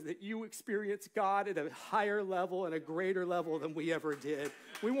burden is that you experience God at a higher level and a greater level than we ever did.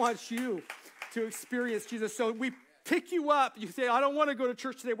 We want you to experience Jesus. So we pick you up. You say, I don't want to go to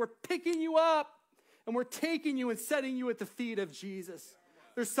church today. We're picking you up, and we're taking you and setting you at the feet of Jesus.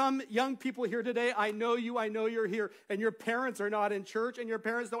 There's some young people here today. I know you. I know you're here. And your parents are not in church, and your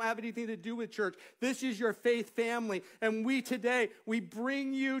parents don't have anything to do with church. This is your faith family. And we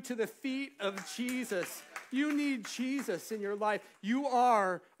bring you to the feet of Jesus. You need Jesus in your life. You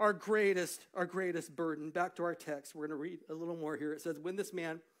are our greatest burden. Back to our text. We're going to read a little more here. It says, when this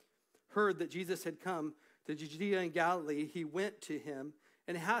man heard that Jesus had come to Judea and Galilee, he went to him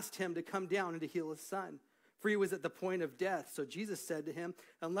and asked him to come down and to heal his son, for he was at the point of death. So Jesus said to him,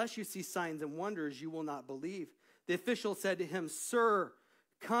 unless you see signs and wonders, you will not believe. The official said to him, sir,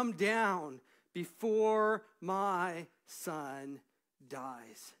 come down before my son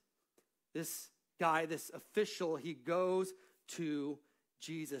dies. This guy, this official, he goes to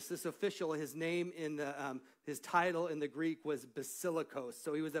Jesus. This official, his name his title in the Greek was basilikos.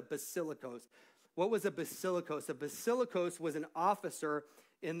 So he was a basilikos. What was a basilikos? A basilikos was an officer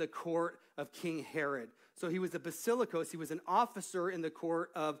in the court of King Herod. So he was a basilikos. He was an officer in the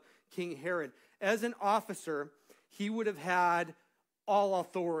court of King Herod. As an officer, he would have had all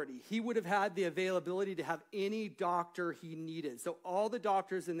authority. He would have had the availability to have any doctor he needed. So all the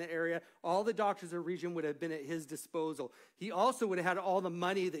doctors in the area, all the doctors in the region would have been at his disposal. He also would have had all the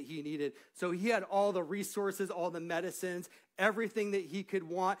money that he needed. So he had all the resources, all the medicines, everything that he could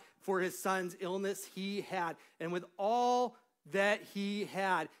want for his son's illness, he had. And with all that he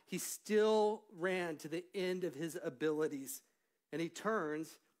had, he still ran to the end of his abilities. And he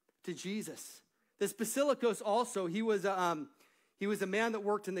turns to Jesus. This Basilikos also, he was a man that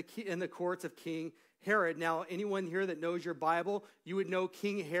worked in the courts of King Herod. Now, anyone here that knows your Bible, you would know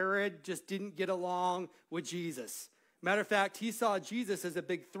King Herod just didn't get along with Jesus. Matter of fact, he saw Jesus as a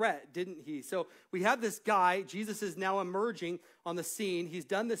big threat, didn't he? So we have this guy. Jesus is now emerging on the scene. He's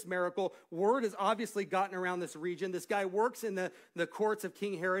done this miracle. Word has obviously gotten around this region. This guy works in the courts of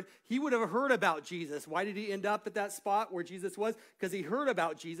King Herod. He would have heard about Jesus. Why did he end up at that spot where Jesus was? Because he heard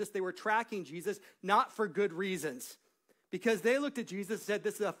about Jesus. They were tracking Jesus, not for good reasons. Because they looked at Jesus and said,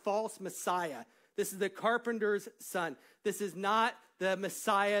 this is a false Messiah. This is the carpenter's son. This is not the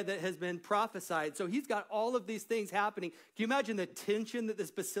Messiah that has been prophesied. So he's got all of these things happening. Can you imagine the tension that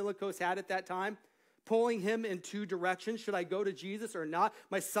this Basilikos had at that time? Pulling him in two directions. Should I go to Jesus or not?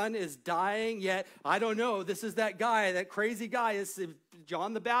 My son is dying, yet I don't know. This is that guy, that crazy guy is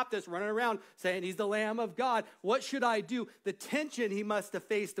John the Baptist running around saying he's the Lamb of God. What should I do? The tension he must have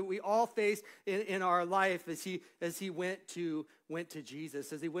faced, that we all face in our life as he went to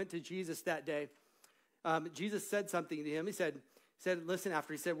Jesus. As he went to Jesus that day, Jesus said something to him. He said, listen,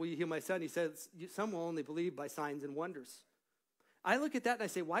 after he said, will you heal my son? He said, some will only believe by signs and wonders. I look at that and I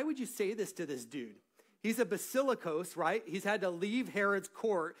say, why would you say this to this dude? He's a Basilikos, right? He's had to leave Herod's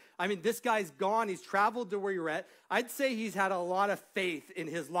court. I mean, this guy's gone. He's traveled to where you're at. I'd say he's had a lot of faith in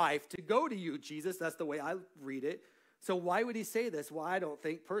his life to go to you, Jesus. That's the way I read it. So why would he say this? Well, I don't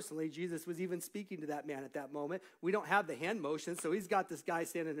think personally Jesus was even speaking to that man at that moment. We don't have the hand motion, so he's got this guy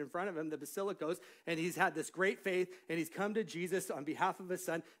standing in front of him, the Basilikos, and he's had this great faith, and he's come to Jesus on behalf of his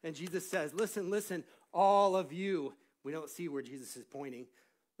son, and Jesus says, listen, all of you. We don't see where Jesus is pointing.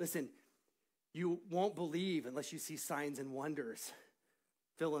 Listen, you won't believe unless you see signs and wonders.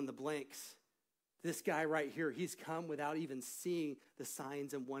 Fill in the blanks. This guy right here, he's come without even seeing the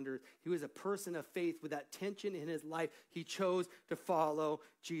signs and wonders. He was a person of faith with that tension in his life. He chose to follow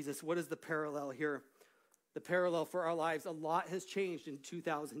Jesus. What is the parallel here? The parallel for our lives, a lot has changed in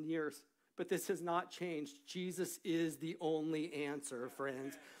 2,000 years, but this has not changed. Jesus is the only answer,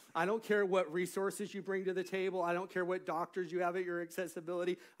 friends. I don't care what resources you bring to the table. I don't care what doctors you have at your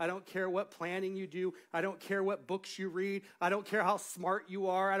accessibility. I don't care what planning you do. I don't care what books you read. I don't care how smart you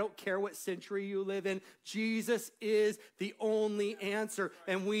are. I don't care what century you live in. Jesus is the only answer,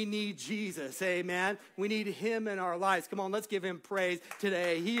 and we need Jesus, amen? We need him in our lives. Come on, let's give him praise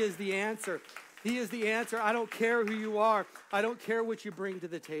today. He is the answer. He is the answer. I don't care who you are. I don't care what you bring to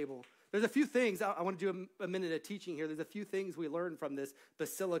the table. There's a few things, I want to do a minute of teaching here. There's a few things we learned from this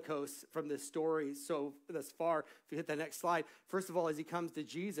Basilikos, from this story so thus far. If you hit the next slide. First of all, as he comes to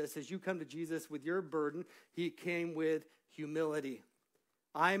Jesus, as you come to Jesus with your burden, he came with humility.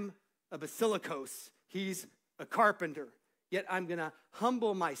 I'm a Basilikos. He's a carpenter. Yet I'm going to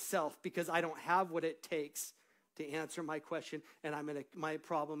humble myself because I don't have what it takes to answer my question and my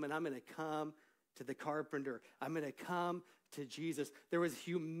problem, and I'm going to come to the carpenter. I'm going to come to Jesus. There was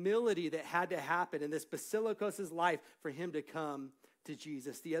humility that had to happen in this Basilikos' life for him to come to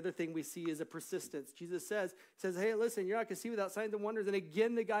Jesus. The other thing we see is a persistence. Jesus says, hey, listen, you're not going to see without signs and wonders. And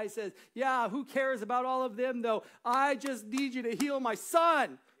again, the guy says, yeah, who cares about all of them, though? I just need you to heal my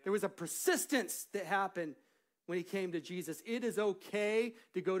son. There was a persistence that happened when he came to Jesus. It is okay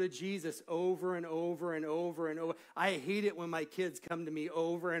to go to Jesus over and over and over and over. I hate it when my kids come to me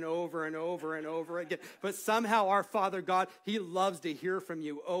over and over and over and over again. But somehow our Father God, he loves to hear from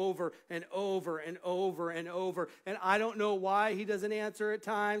you over and over and over and over. And I don't know why he doesn't answer at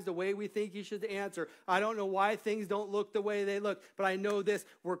times the way we think he should answer. I don't know why things don't look the way they look. But I know this,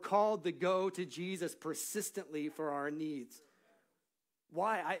 we're called to go to Jesus persistently for our needs.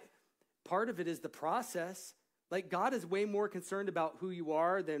 Why? Part of it is the process. Like, God is way more concerned about who you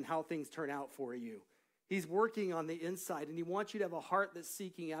are than how things turn out for you. He's working on the inside, and he wants you to have a heart that's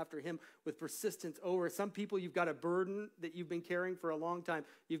seeking after him with persistence over. Some people, you've got a burden that you've been carrying for a long time.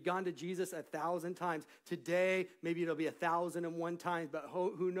 You've gone to Jesus 1,000 times. Today, maybe it'll be 1,001 times, but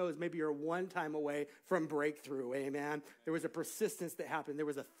who knows? Maybe you're one time away from breakthrough, amen? There was a persistence that happened. There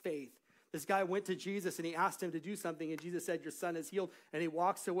was a faith. This guy went to Jesus, and he asked him to do something, and Jesus said, your son is healed. And he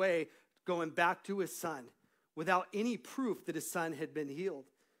walks away going back to his son, without any proof that his son had been healed.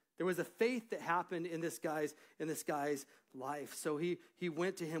 There was a faith that happened in this guy's life. So he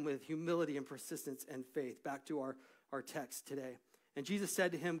went to him with humility and persistence and faith. Back to our text today. And Jesus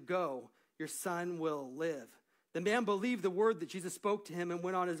said to him, "Go, your son will live." The man believed the word that Jesus spoke to him and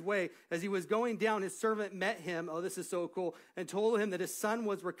went on his way. As he was going down, his servant met him, oh, this is so cool, and told him that his son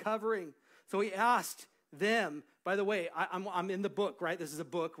was recovering. So he asked them, by the way, I'm in the book, right? This is a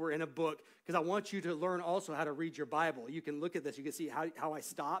book. We're in a book because I want you to learn also how to read your Bible. You can look at this. You can see how I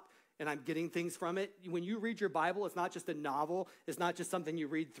stop and I'm getting things from it. When you read your Bible, it's not just a novel. It's not just something you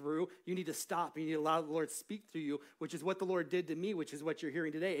read through. You need to stop. You need to allow the Lord to speak through you, which is what the Lord did to me, which is what you're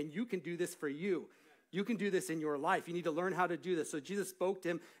hearing today. And you can do this for you. You can do this in your life. You need to learn how to do this. So Jesus spoke to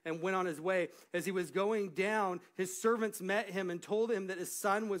him and went on his way. As he was going down, his servants met him and told him that his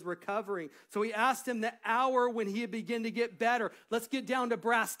son was recovering. So he asked him the hour when he had begun to get better. Let's get down to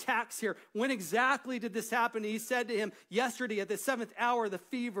brass tacks here. When exactly did this happen? He said to him, yesterday at the 7th hour, the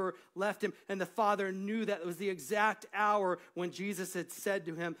fever left him. And the father knew that it was the exact hour when Jesus had said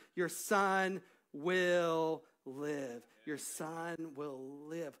to him, your son will live. Your son will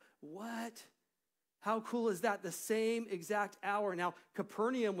live. What? How cool is that? The same exact hour. Now,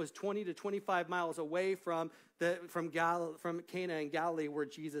 Capernaum was 20 to 25 miles away from Cana in Galilee where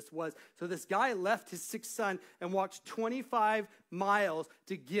Jesus was. So this guy left his sick son and walked 25 miles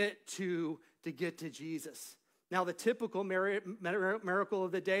to get to Jesus. Now, the typical miracle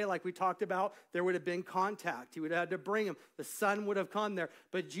of the day, like we talked about, there would have been contact. He would have had to bring him. The son would have come there.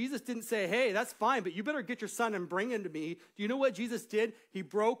 But Jesus didn't say, hey, that's fine, but you better get your son and bring him to me. Do you know what Jesus did? He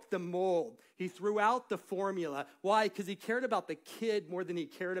broke the mold. He threw out the formula. Why? Because he cared about the kid more than he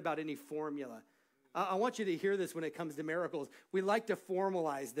cared about any formula. I want you to hear this when it comes to miracles. We like to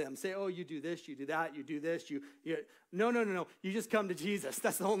formalize them. Say, oh, you do this, you do that, you do this. No. You just come to Jesus.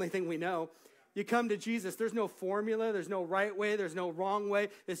 That's the only thing we know. You come to Jesus. There's no formula. There's no right way. There's no wrong way.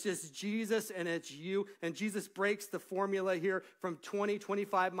 It's just Jesus and it's you. And Jesus breaks the formula here from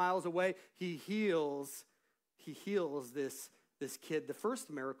 25 miles away. He heals this kid. The first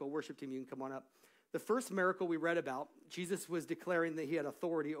miracle, worship team, you can come on up. The first miracle we read about, Jesus was declaring that he had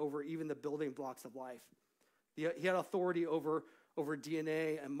authority over even the building blocks of life. He had authority over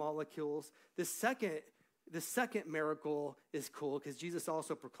DNA and molecules. The second miracle is cool because Jesus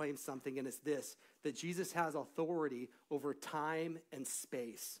also proclaims something, and it's this, that Jesus has authority over time and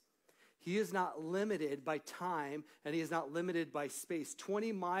space. He is not limited by time, and he is not limited by space.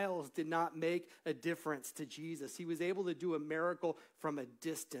 20 miles did not make a difference to Jesus. He was able to do a miracle from a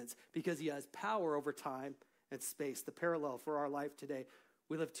distance because he has power over time and space. The parallel for our life today,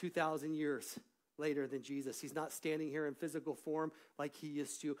 we live 2,000 years later than Jesus. He's not standing here in physical form like he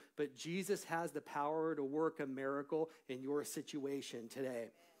used to, but Jesus has the power to work a miracle in your situation today.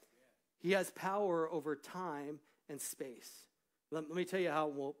 He has power over time and space. Let me tell you how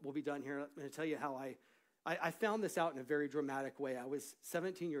we'll be done here. I'm going to tell you how I found this out in a very dramatic way. I was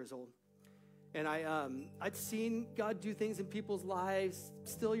 17 years old, and I'd seen God do things in people's lives.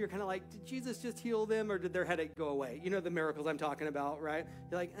 Still, you're kind of like, did Jesus just heal them, or did their headache go away? You know the miracles I'm talking about, right?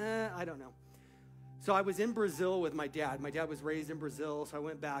 You're like, I don't know. So I was in Brazil with my dad. My dad was raised in Brazil, so I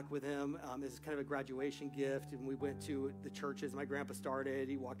went back with him as kind of a graduation gift, and we went to the churches my grandpa started.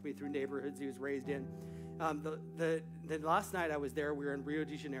 He walked me through neighborhoods he was raised in. The last night I was there, we were in Rio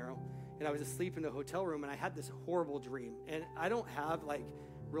de Janeiro, and I was asleep in a hotel room, and I had this horrible dream. And I don't have, like,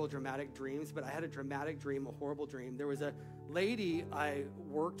 real dramatic dreams, but I had a dramatic dream, a horrible dream. There was a lady I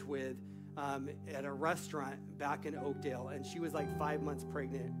worked with at a restaurant back in Oakdale, and she was, like, 5 months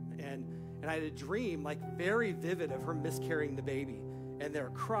pregnant, and I had a dream, like, very vivid of her miscarrying the baby. And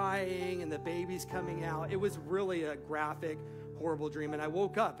they're crying, and the baby's coming out. It was really a graphic, horrible dream. And I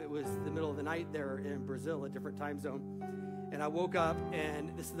woke up. It was the middle of the night there in Brazil, a different time zone. And I woke up,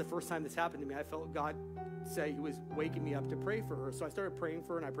 and this is the first time this happened to me. I felt God say he was waking me up to pray for her. So I started praying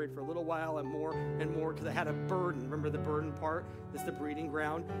for her, and I prayed for a little while and more, because I had a burden. Remember the burden part? It's the breeding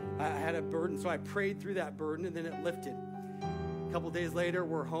ground. I had a burden. So I prayed through that burden, and then it lifted. A couple days later,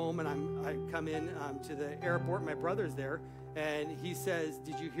 we're home, and I come in to the airport. My brother's there, and he says,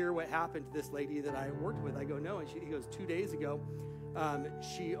 did you hear what happened to this lady that I worked with? I go, no. And he goes, 2 days ago,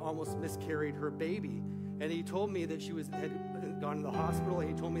 she almost miscarried her baby. And he told me that she had gone to the hospital, and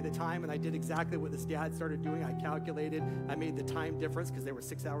he told me the time, and I did exactly what this dad started doing. I calculated. I made the time difference because they were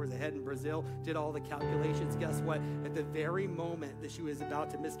 6 hours ahead in Brazil, did all the calculations. Guess what? At the very moment that she was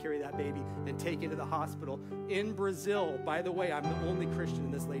about to miscarry that baby and take it to the hospital in Brazil, by the way, I'm the only Christian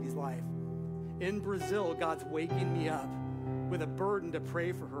in this lady's life. In Brazil, God's waking me up with a burden to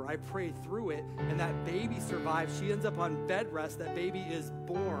pray for her. I pray through it, and that baby survives. She ends up on bed rest. That baby is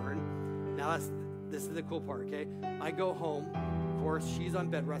born. Now, this is the cool part, okay? I go home. Of course, she's on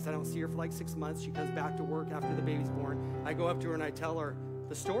bed rest. I don't see her for like 6 months. She comes back to work after the baby's born. I go up to her and I tell her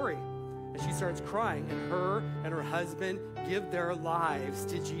the story. And she starts crying, and her husband give their lives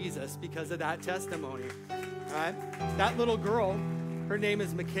to Jesus because of that testimony. All right? That little girl, her name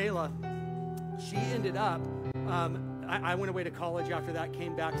is Michaela. She ended up, I went away to college after that,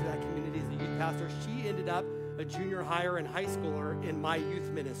 came back to that community as a youth pastor. She ended up a junior higher and high schooler in my youth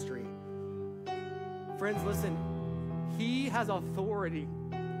ministry. Friends, listen, he has authority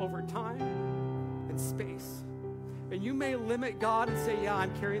over time and space. And you may limit God and say, yeah,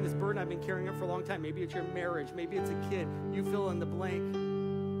 I'm carrying this burden. I've been carrying it for a long time. Maybe it's your marriage. Maybe it's a kid. You fill in the blank.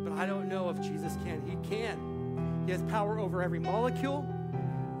 But I don't know if Jesus can. He can. He has power over every molecule,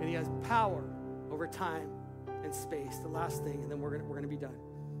 and he has power over time and space. The last thing, and then we're gonna be done.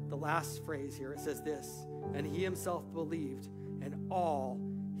 The last phrase here, it says this, and he himself believed, and all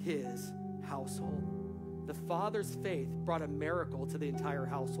his household. The Father's faith brought a miracle to the entire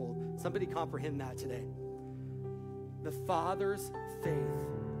household. Somebody comprehend that today. The Father's faith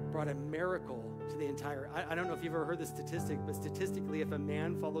brought a miracle to the entire. I don't know if you've ever heard this statistic, but statistically, if a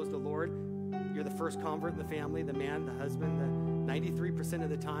man follows the Lord, you're the first convert in the family, the man, the husband, 93% of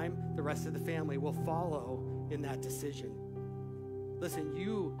the time, the rest of the family will follow in that decision. Listen,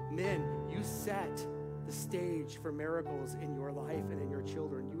 you men, you set the stage for miracles in your life and in your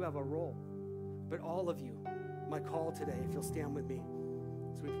children. You have a role. But all of you, my call today, if you'll stand with me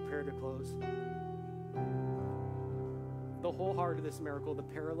as we prepare to close. The whole heart of this miracle, the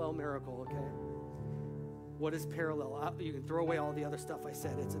parallel miracle, okay? What is parallel? You can throw away all the other stuff I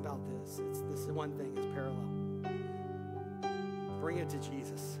said. It's about this. It's this one thing is parallel. Bring it to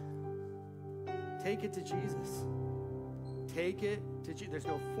Jesus. Take it to Jesus. Take it to Jesus. There's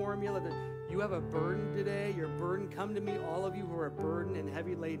no formula. You have a burden today. Your burden, come to me, all of you who are burdened and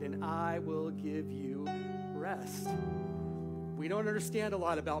heavy laden, and I will give you rest. We don't understand a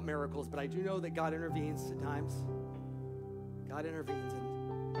lot about miracles, but I do know that God intervenes at times. God intervenes,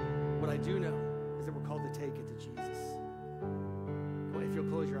 and what I do know is that we're called to take it to Jesus. If you'll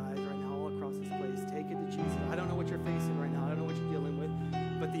close your eyes right now, all across this place, take it to Jesus. I don't know what you're facing right now. I don't know what you're dealing with,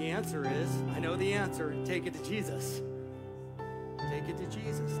 but the answer is, I know the answer, take it to Jesus. Take it to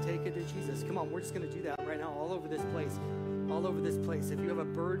Jesus. Take it to Jesus. Come on, we're just going to do that right now all over this place. All over this place. If you have a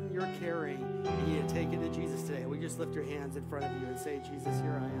burden you're carrying and you need to take it to Jesus today, we just lift your hands in front of you and say, Jesus,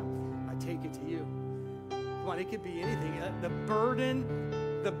 here I am. I take it to you. Come on, it could be anything. The burden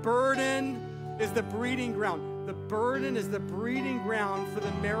is the breeding ground. The burden is the breeding ground for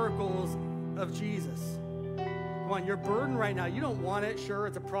the miracles of Jesus. Come on, your burden right now, you don't want it. Sure,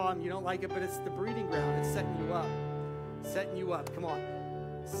 it's a problem. You don't like it, but it's the breeding ground. It's setting you up. Setting you up. Come on.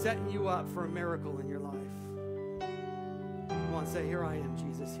 Setting you up for a miracle in your life. Come on, say, here I am,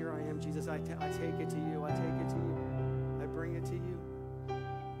 Jesus. Here I am, Jesus. I take it to you. I take it to you. I bring it to you.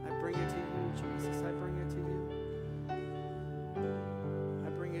 I bring it to you, Jesus. I bring it to you. I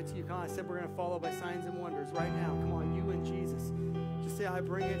bring it to you. Come on, I said we're going to follow by signs and wonders right now. Come on, you and Jesus. Just say, I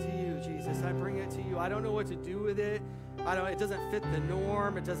bring it to you, Jesus. I bring it to you. I don't know what to do with it. It doesn't fit the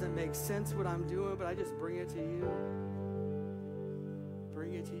norm. It doesn't make sense what I'm doing, but I just bring it to you.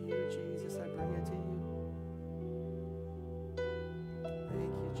 Bring it to you, Jesus. I bring it to you.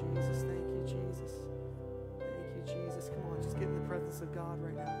 Thank you, Jesus. Thank you, Jesus. Thank you, Jesus. Come on, just get in the presence of God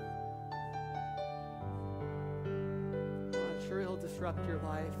right now. I'm sure he'll disrupt your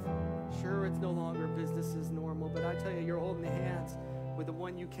life. Sure, it's no longer business as normal, but I tell you, you're holding hands with the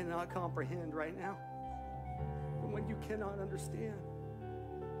one you cannot comprehend right now. The one you cannot understand.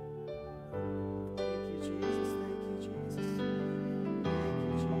 Thank you, Jesus. Thank you,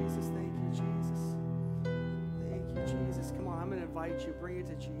 Jesus. Come on, I'm going to invite you. Bring it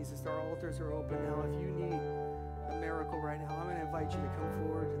to Jesus. Our altars are open now. If you need a miracle right now, I'm going to invite you to come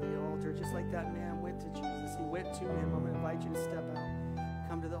forward to the altar. Just like that man went to Jesus. He went to him. I'm going to invite you to step out.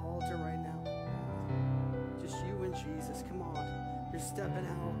 Come to the altar right now. Just you and Jesus. Come on. You're stepping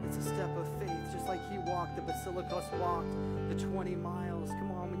out. It's a step of faith. Just like he walked, the Basilicos walked the 20 miles.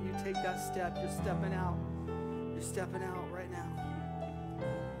 Come on, when you take that step, you're stepping out. You're stepping out right now.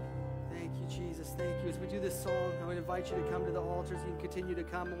 Thank you, Jesus. Thank you. As we do this song, I would invite you to come to the altars. You can continue to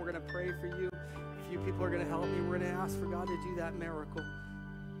come, and we're going to pray for you. A few people are going to help me. We're going to ask for God to do that miracle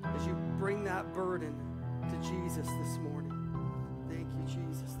as you bring that burden to Jesus this morning. Thank you,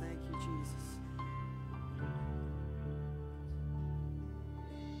 Jesus. Thank you, Jesus.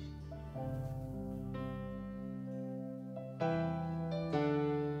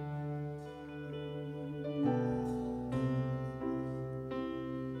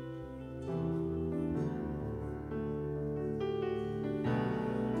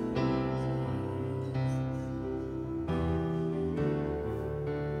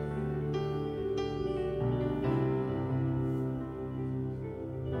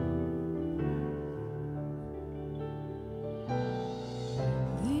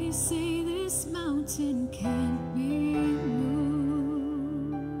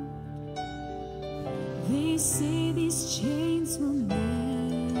 say these chains will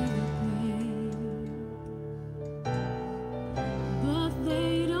never break, but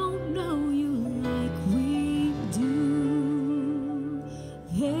they don't know you like we do.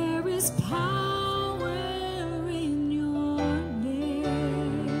 There is power in your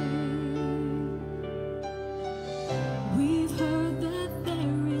name. We've heard that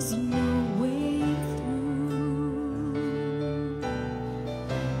there is no way through.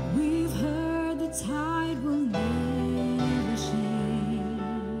 We've heard the tide will never change.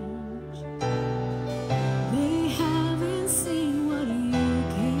 They haven't seen what you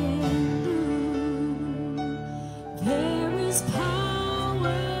can do. There is power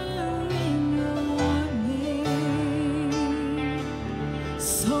in your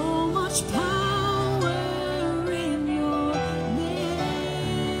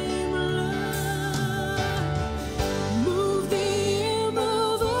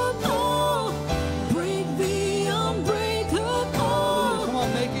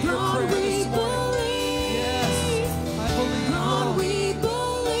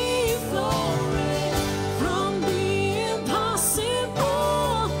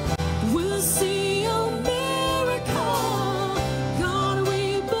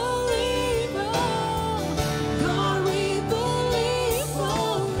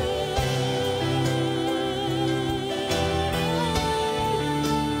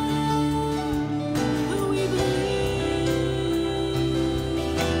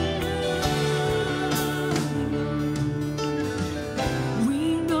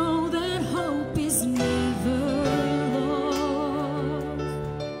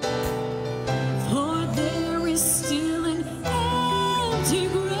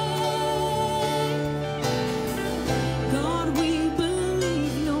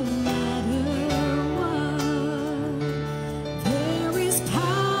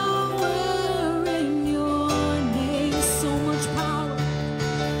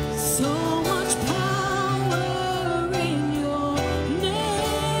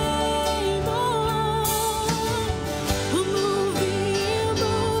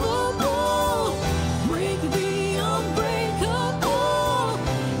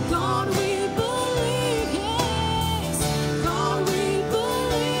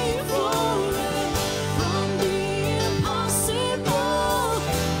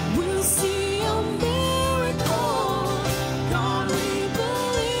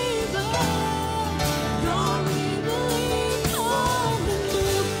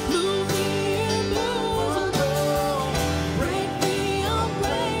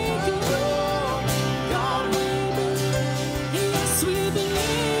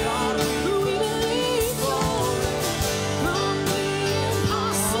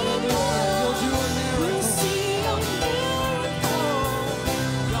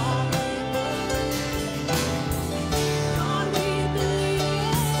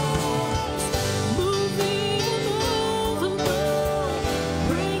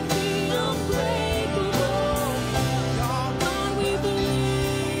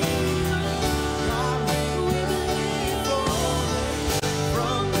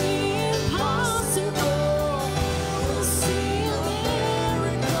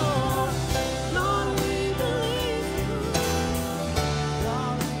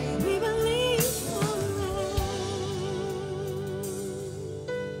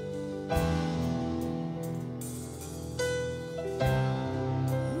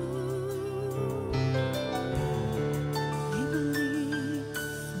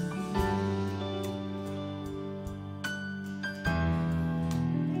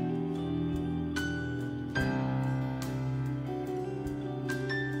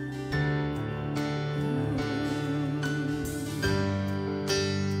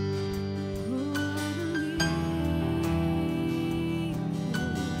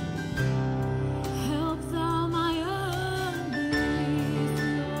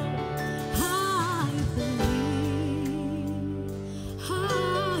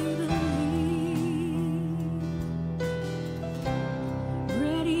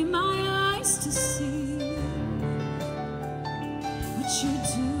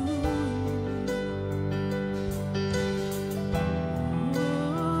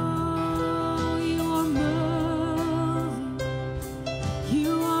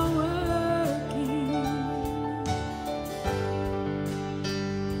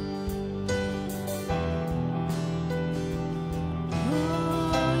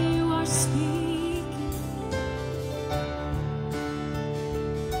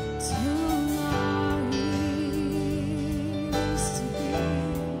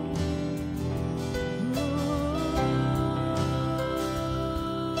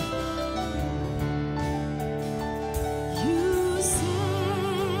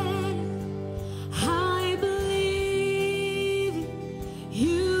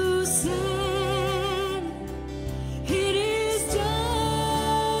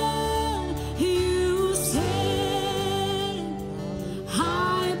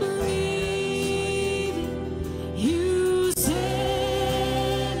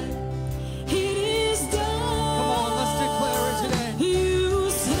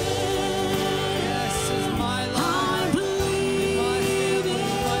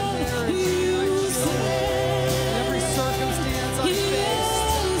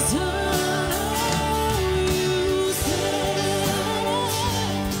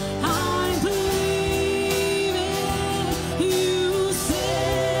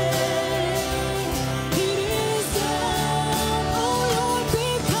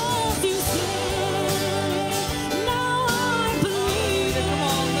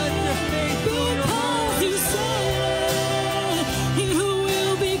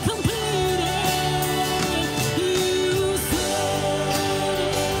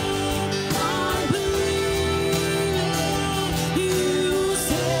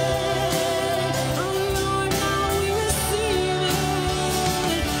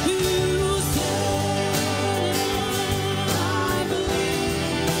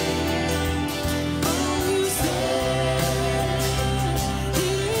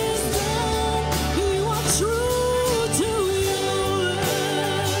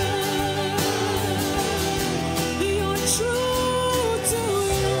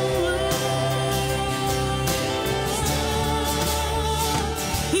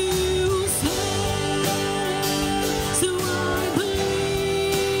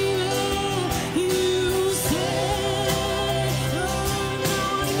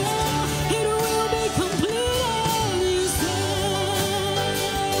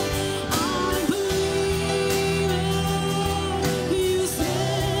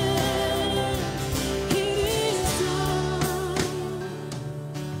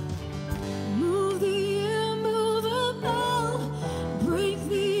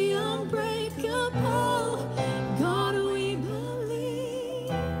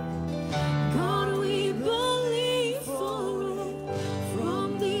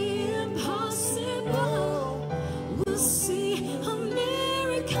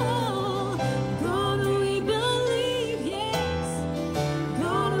Oh, God, we believe, yes.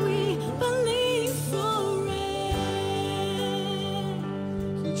 God, we believe for it.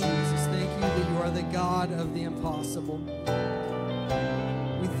 Thank you, Jesus. Thank you that you are the God of the impossible.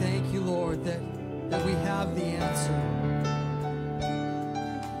 We thank you, Lord, that we have the answer.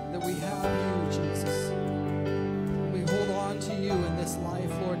 That we have you, Jesus. We hold on to you in this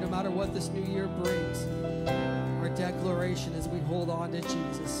life, Lord, no matter what this new year brings. Our declaration is we hold on to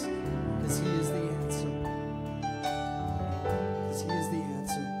Jesus because he is the answer. Because he is the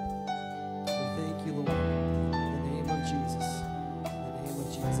answer. We thank you, Lord, in the name of Jesus. In the name of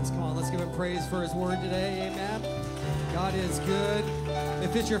Jesus. Come on, let's give him praise for his word today. Amen. God is good.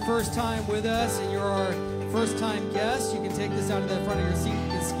 If it's your first time with us and you're our first time guest, you can take this out of the front of your seat. You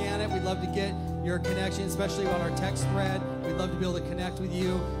can scan it. We'd love to get your connection, especially on our text thread. We'd love to be able to connect with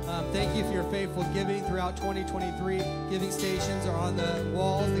you. Thank you for your faithful giving throughout 2023. Giving stations are on the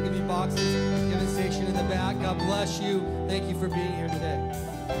walls, the giving boxes, giving station in the back. God bless you. Thank you for being here today.